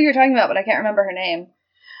 I know who you're talking about, but I can't remember her name.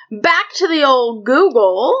 Back to the old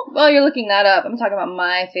Google. While you're looking that up, I'm talking about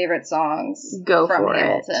my favorite songs from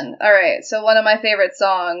Hamilton. All right, so one of my favorite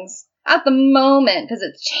songs at the moment, because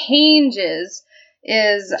it changes,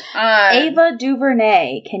 is Ava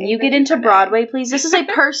DuVernay. Can you get into Broadway, please? This is a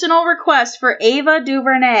personal request for Ava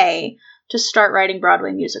DuVernay to start writing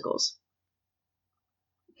Broadway musicals.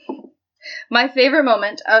 My favorite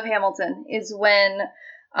moment of Hamilton is when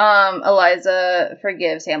Eliza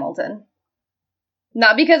forgives Hamilton.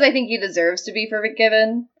 Not because I think he deserves to be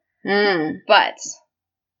forgiven, but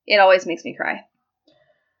it always makes me cry.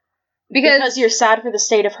 Because you're sad for the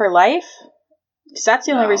state of her life? Because that's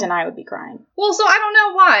the only reason I would be crying. Well, so I don't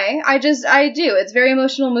know why. I do. It's very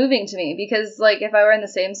emotional moving to me. Because, like, if I were in the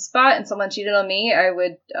same spot and someone cheated on me, I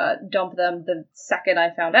would dump them the second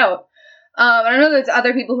I found out. I know there's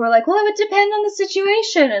other people who are like, well, it would depend on the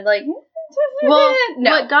situation. And, like, well,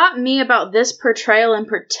 no. What got me about this portrayal in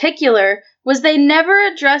particular was they never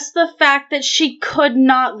addressed the fact that she could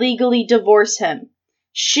not legally divorce him.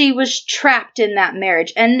 She was trapped in that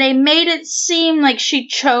marriage, and they made it seem like she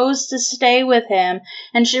chose to stay with him,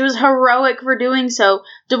 and she was heroic for doing so.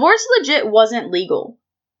 Divorce legit wasn't legal.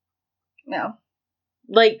 No.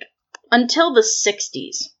 Like, until the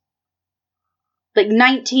 60s. like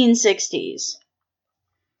 1960s.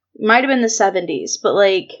 Might have been the 70s, but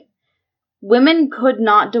like women could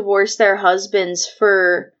not divorce their husbands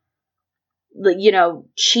for, you know,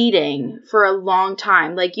 cheating for a long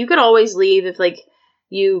time. Like, you could always leave if, like,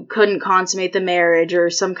 you couldn't consummate the marriage or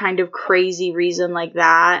some kind of crazy reason like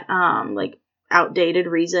that, like, outdated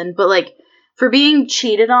reason. But, like, for being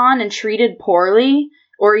cheated on and treated poorly,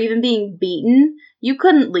 or even being beaten, you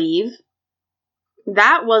couldn't leave.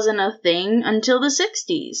 That wasn't a thing until the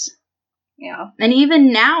 60s. Yeah. And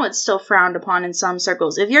even now, it's still frowned upon in some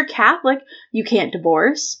circles. If you're Catholic, you can't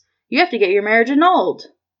divorce. You have to get your marriage annulled.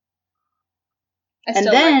 I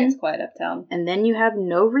still like It's Quiet Uptown. And then you have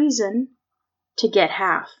no reason to get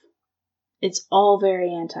half. It's all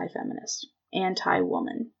very anti-feminist,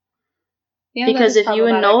 anti-woman. Yeah, because if you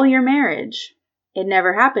annul your marriage, it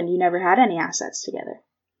never happened. You never had any assets together.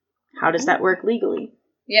 How does that work legally?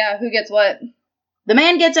 Yeah, who gets what? The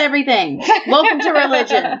man gets everything. Welcome to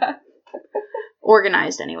religion.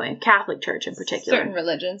 Organized, anyway. Catholic Church in particular. Certain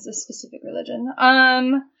religions, a specific religion.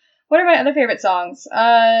 What are my other favorite songs?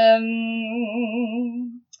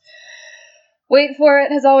 Wait For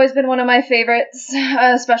It has always been one of my favorites,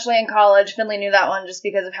 especially in college. Finley knew that one just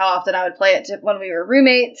because of how often I would play it when we were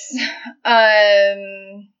roommates.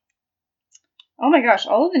 Oh my gosh,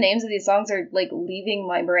 all of the names of these songs are, like, leaving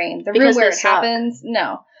my brain. The Room Where It Happens.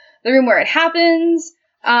 No. The Room Where It Happens.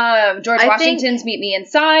 George Washington's Meet Me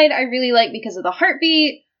Inside, I really like because of the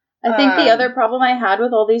heartbeat. I think the other problem I had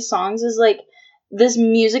with all these songs is, like, this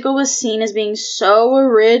musical was seen as being so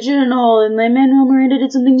original, and Lin-Manuel Miranda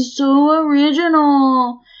did something so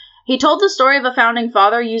original. He told the story of a founding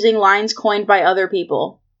father using lines coined by other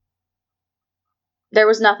people. There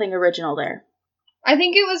was nothing original there. I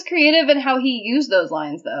think it was creative in how he used those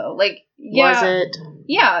lines, though. Like, yeah. Was it?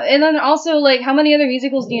 Yeah, and then also, like, how many other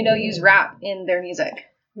musicals do you know use rap in their music?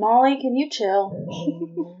 Molly, can you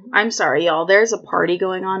chill? I'm sorry, y'all. There's a party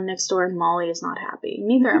going on next door, and Molly is not happy.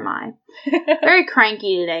 Neither am I. Very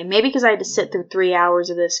cranky today. Maybe because I had to sit through 3 hours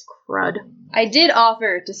of this crud. I did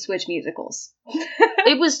offer to switch musicals.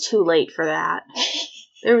 It was too late for that.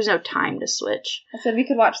 There was no time to switch. I said we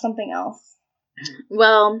could watch something else.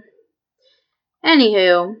 Well,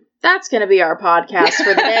 anywho, that's going to be our podcast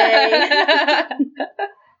for the day.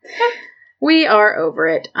 We are over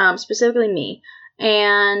it. Specifically me.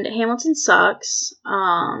 And Hamilton sucks.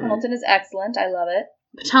 Hamilton is excellent. I love it.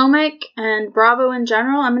 Potomac and Bravo in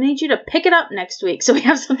general, I'm going to need you to pick it up next week so we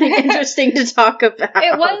have something interesting to talk about.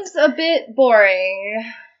 It was a bit boring.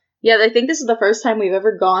 Yeah, I think this is the first time we've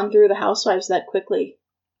ever gone through the Housewives that quickly.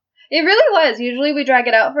 It really was. Usually we drag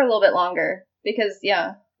it out for a little bit longer. Because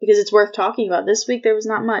it's worth talking about. This week there was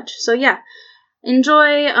not much. So yeah,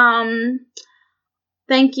 enjoy.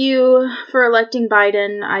 Thank you for electing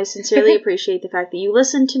Biden. I sincerely appreciate the fact that you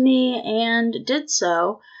listened to me and did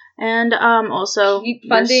so. And also keep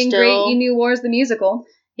funding Great Emu Wars the musical.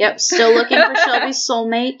 Yep, still looking for Shelby's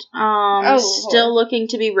soulmate. Still looking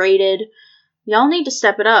to be rated. Y'all need to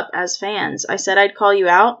step it up as fans. I said I'd call you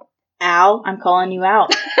out. Al, I'm calling you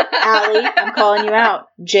out. Allie, I'm calling you out.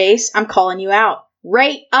 Jace, I'm calling you out.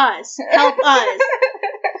 Rate us. Help us.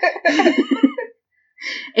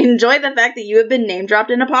 Enjoy the fact that you have been name dropped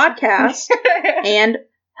in a podcast. And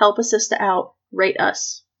help a sister out. Rate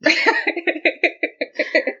us.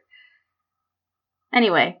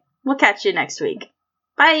 Anyway, we'll catch you next week.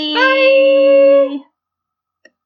 Bye. Bye.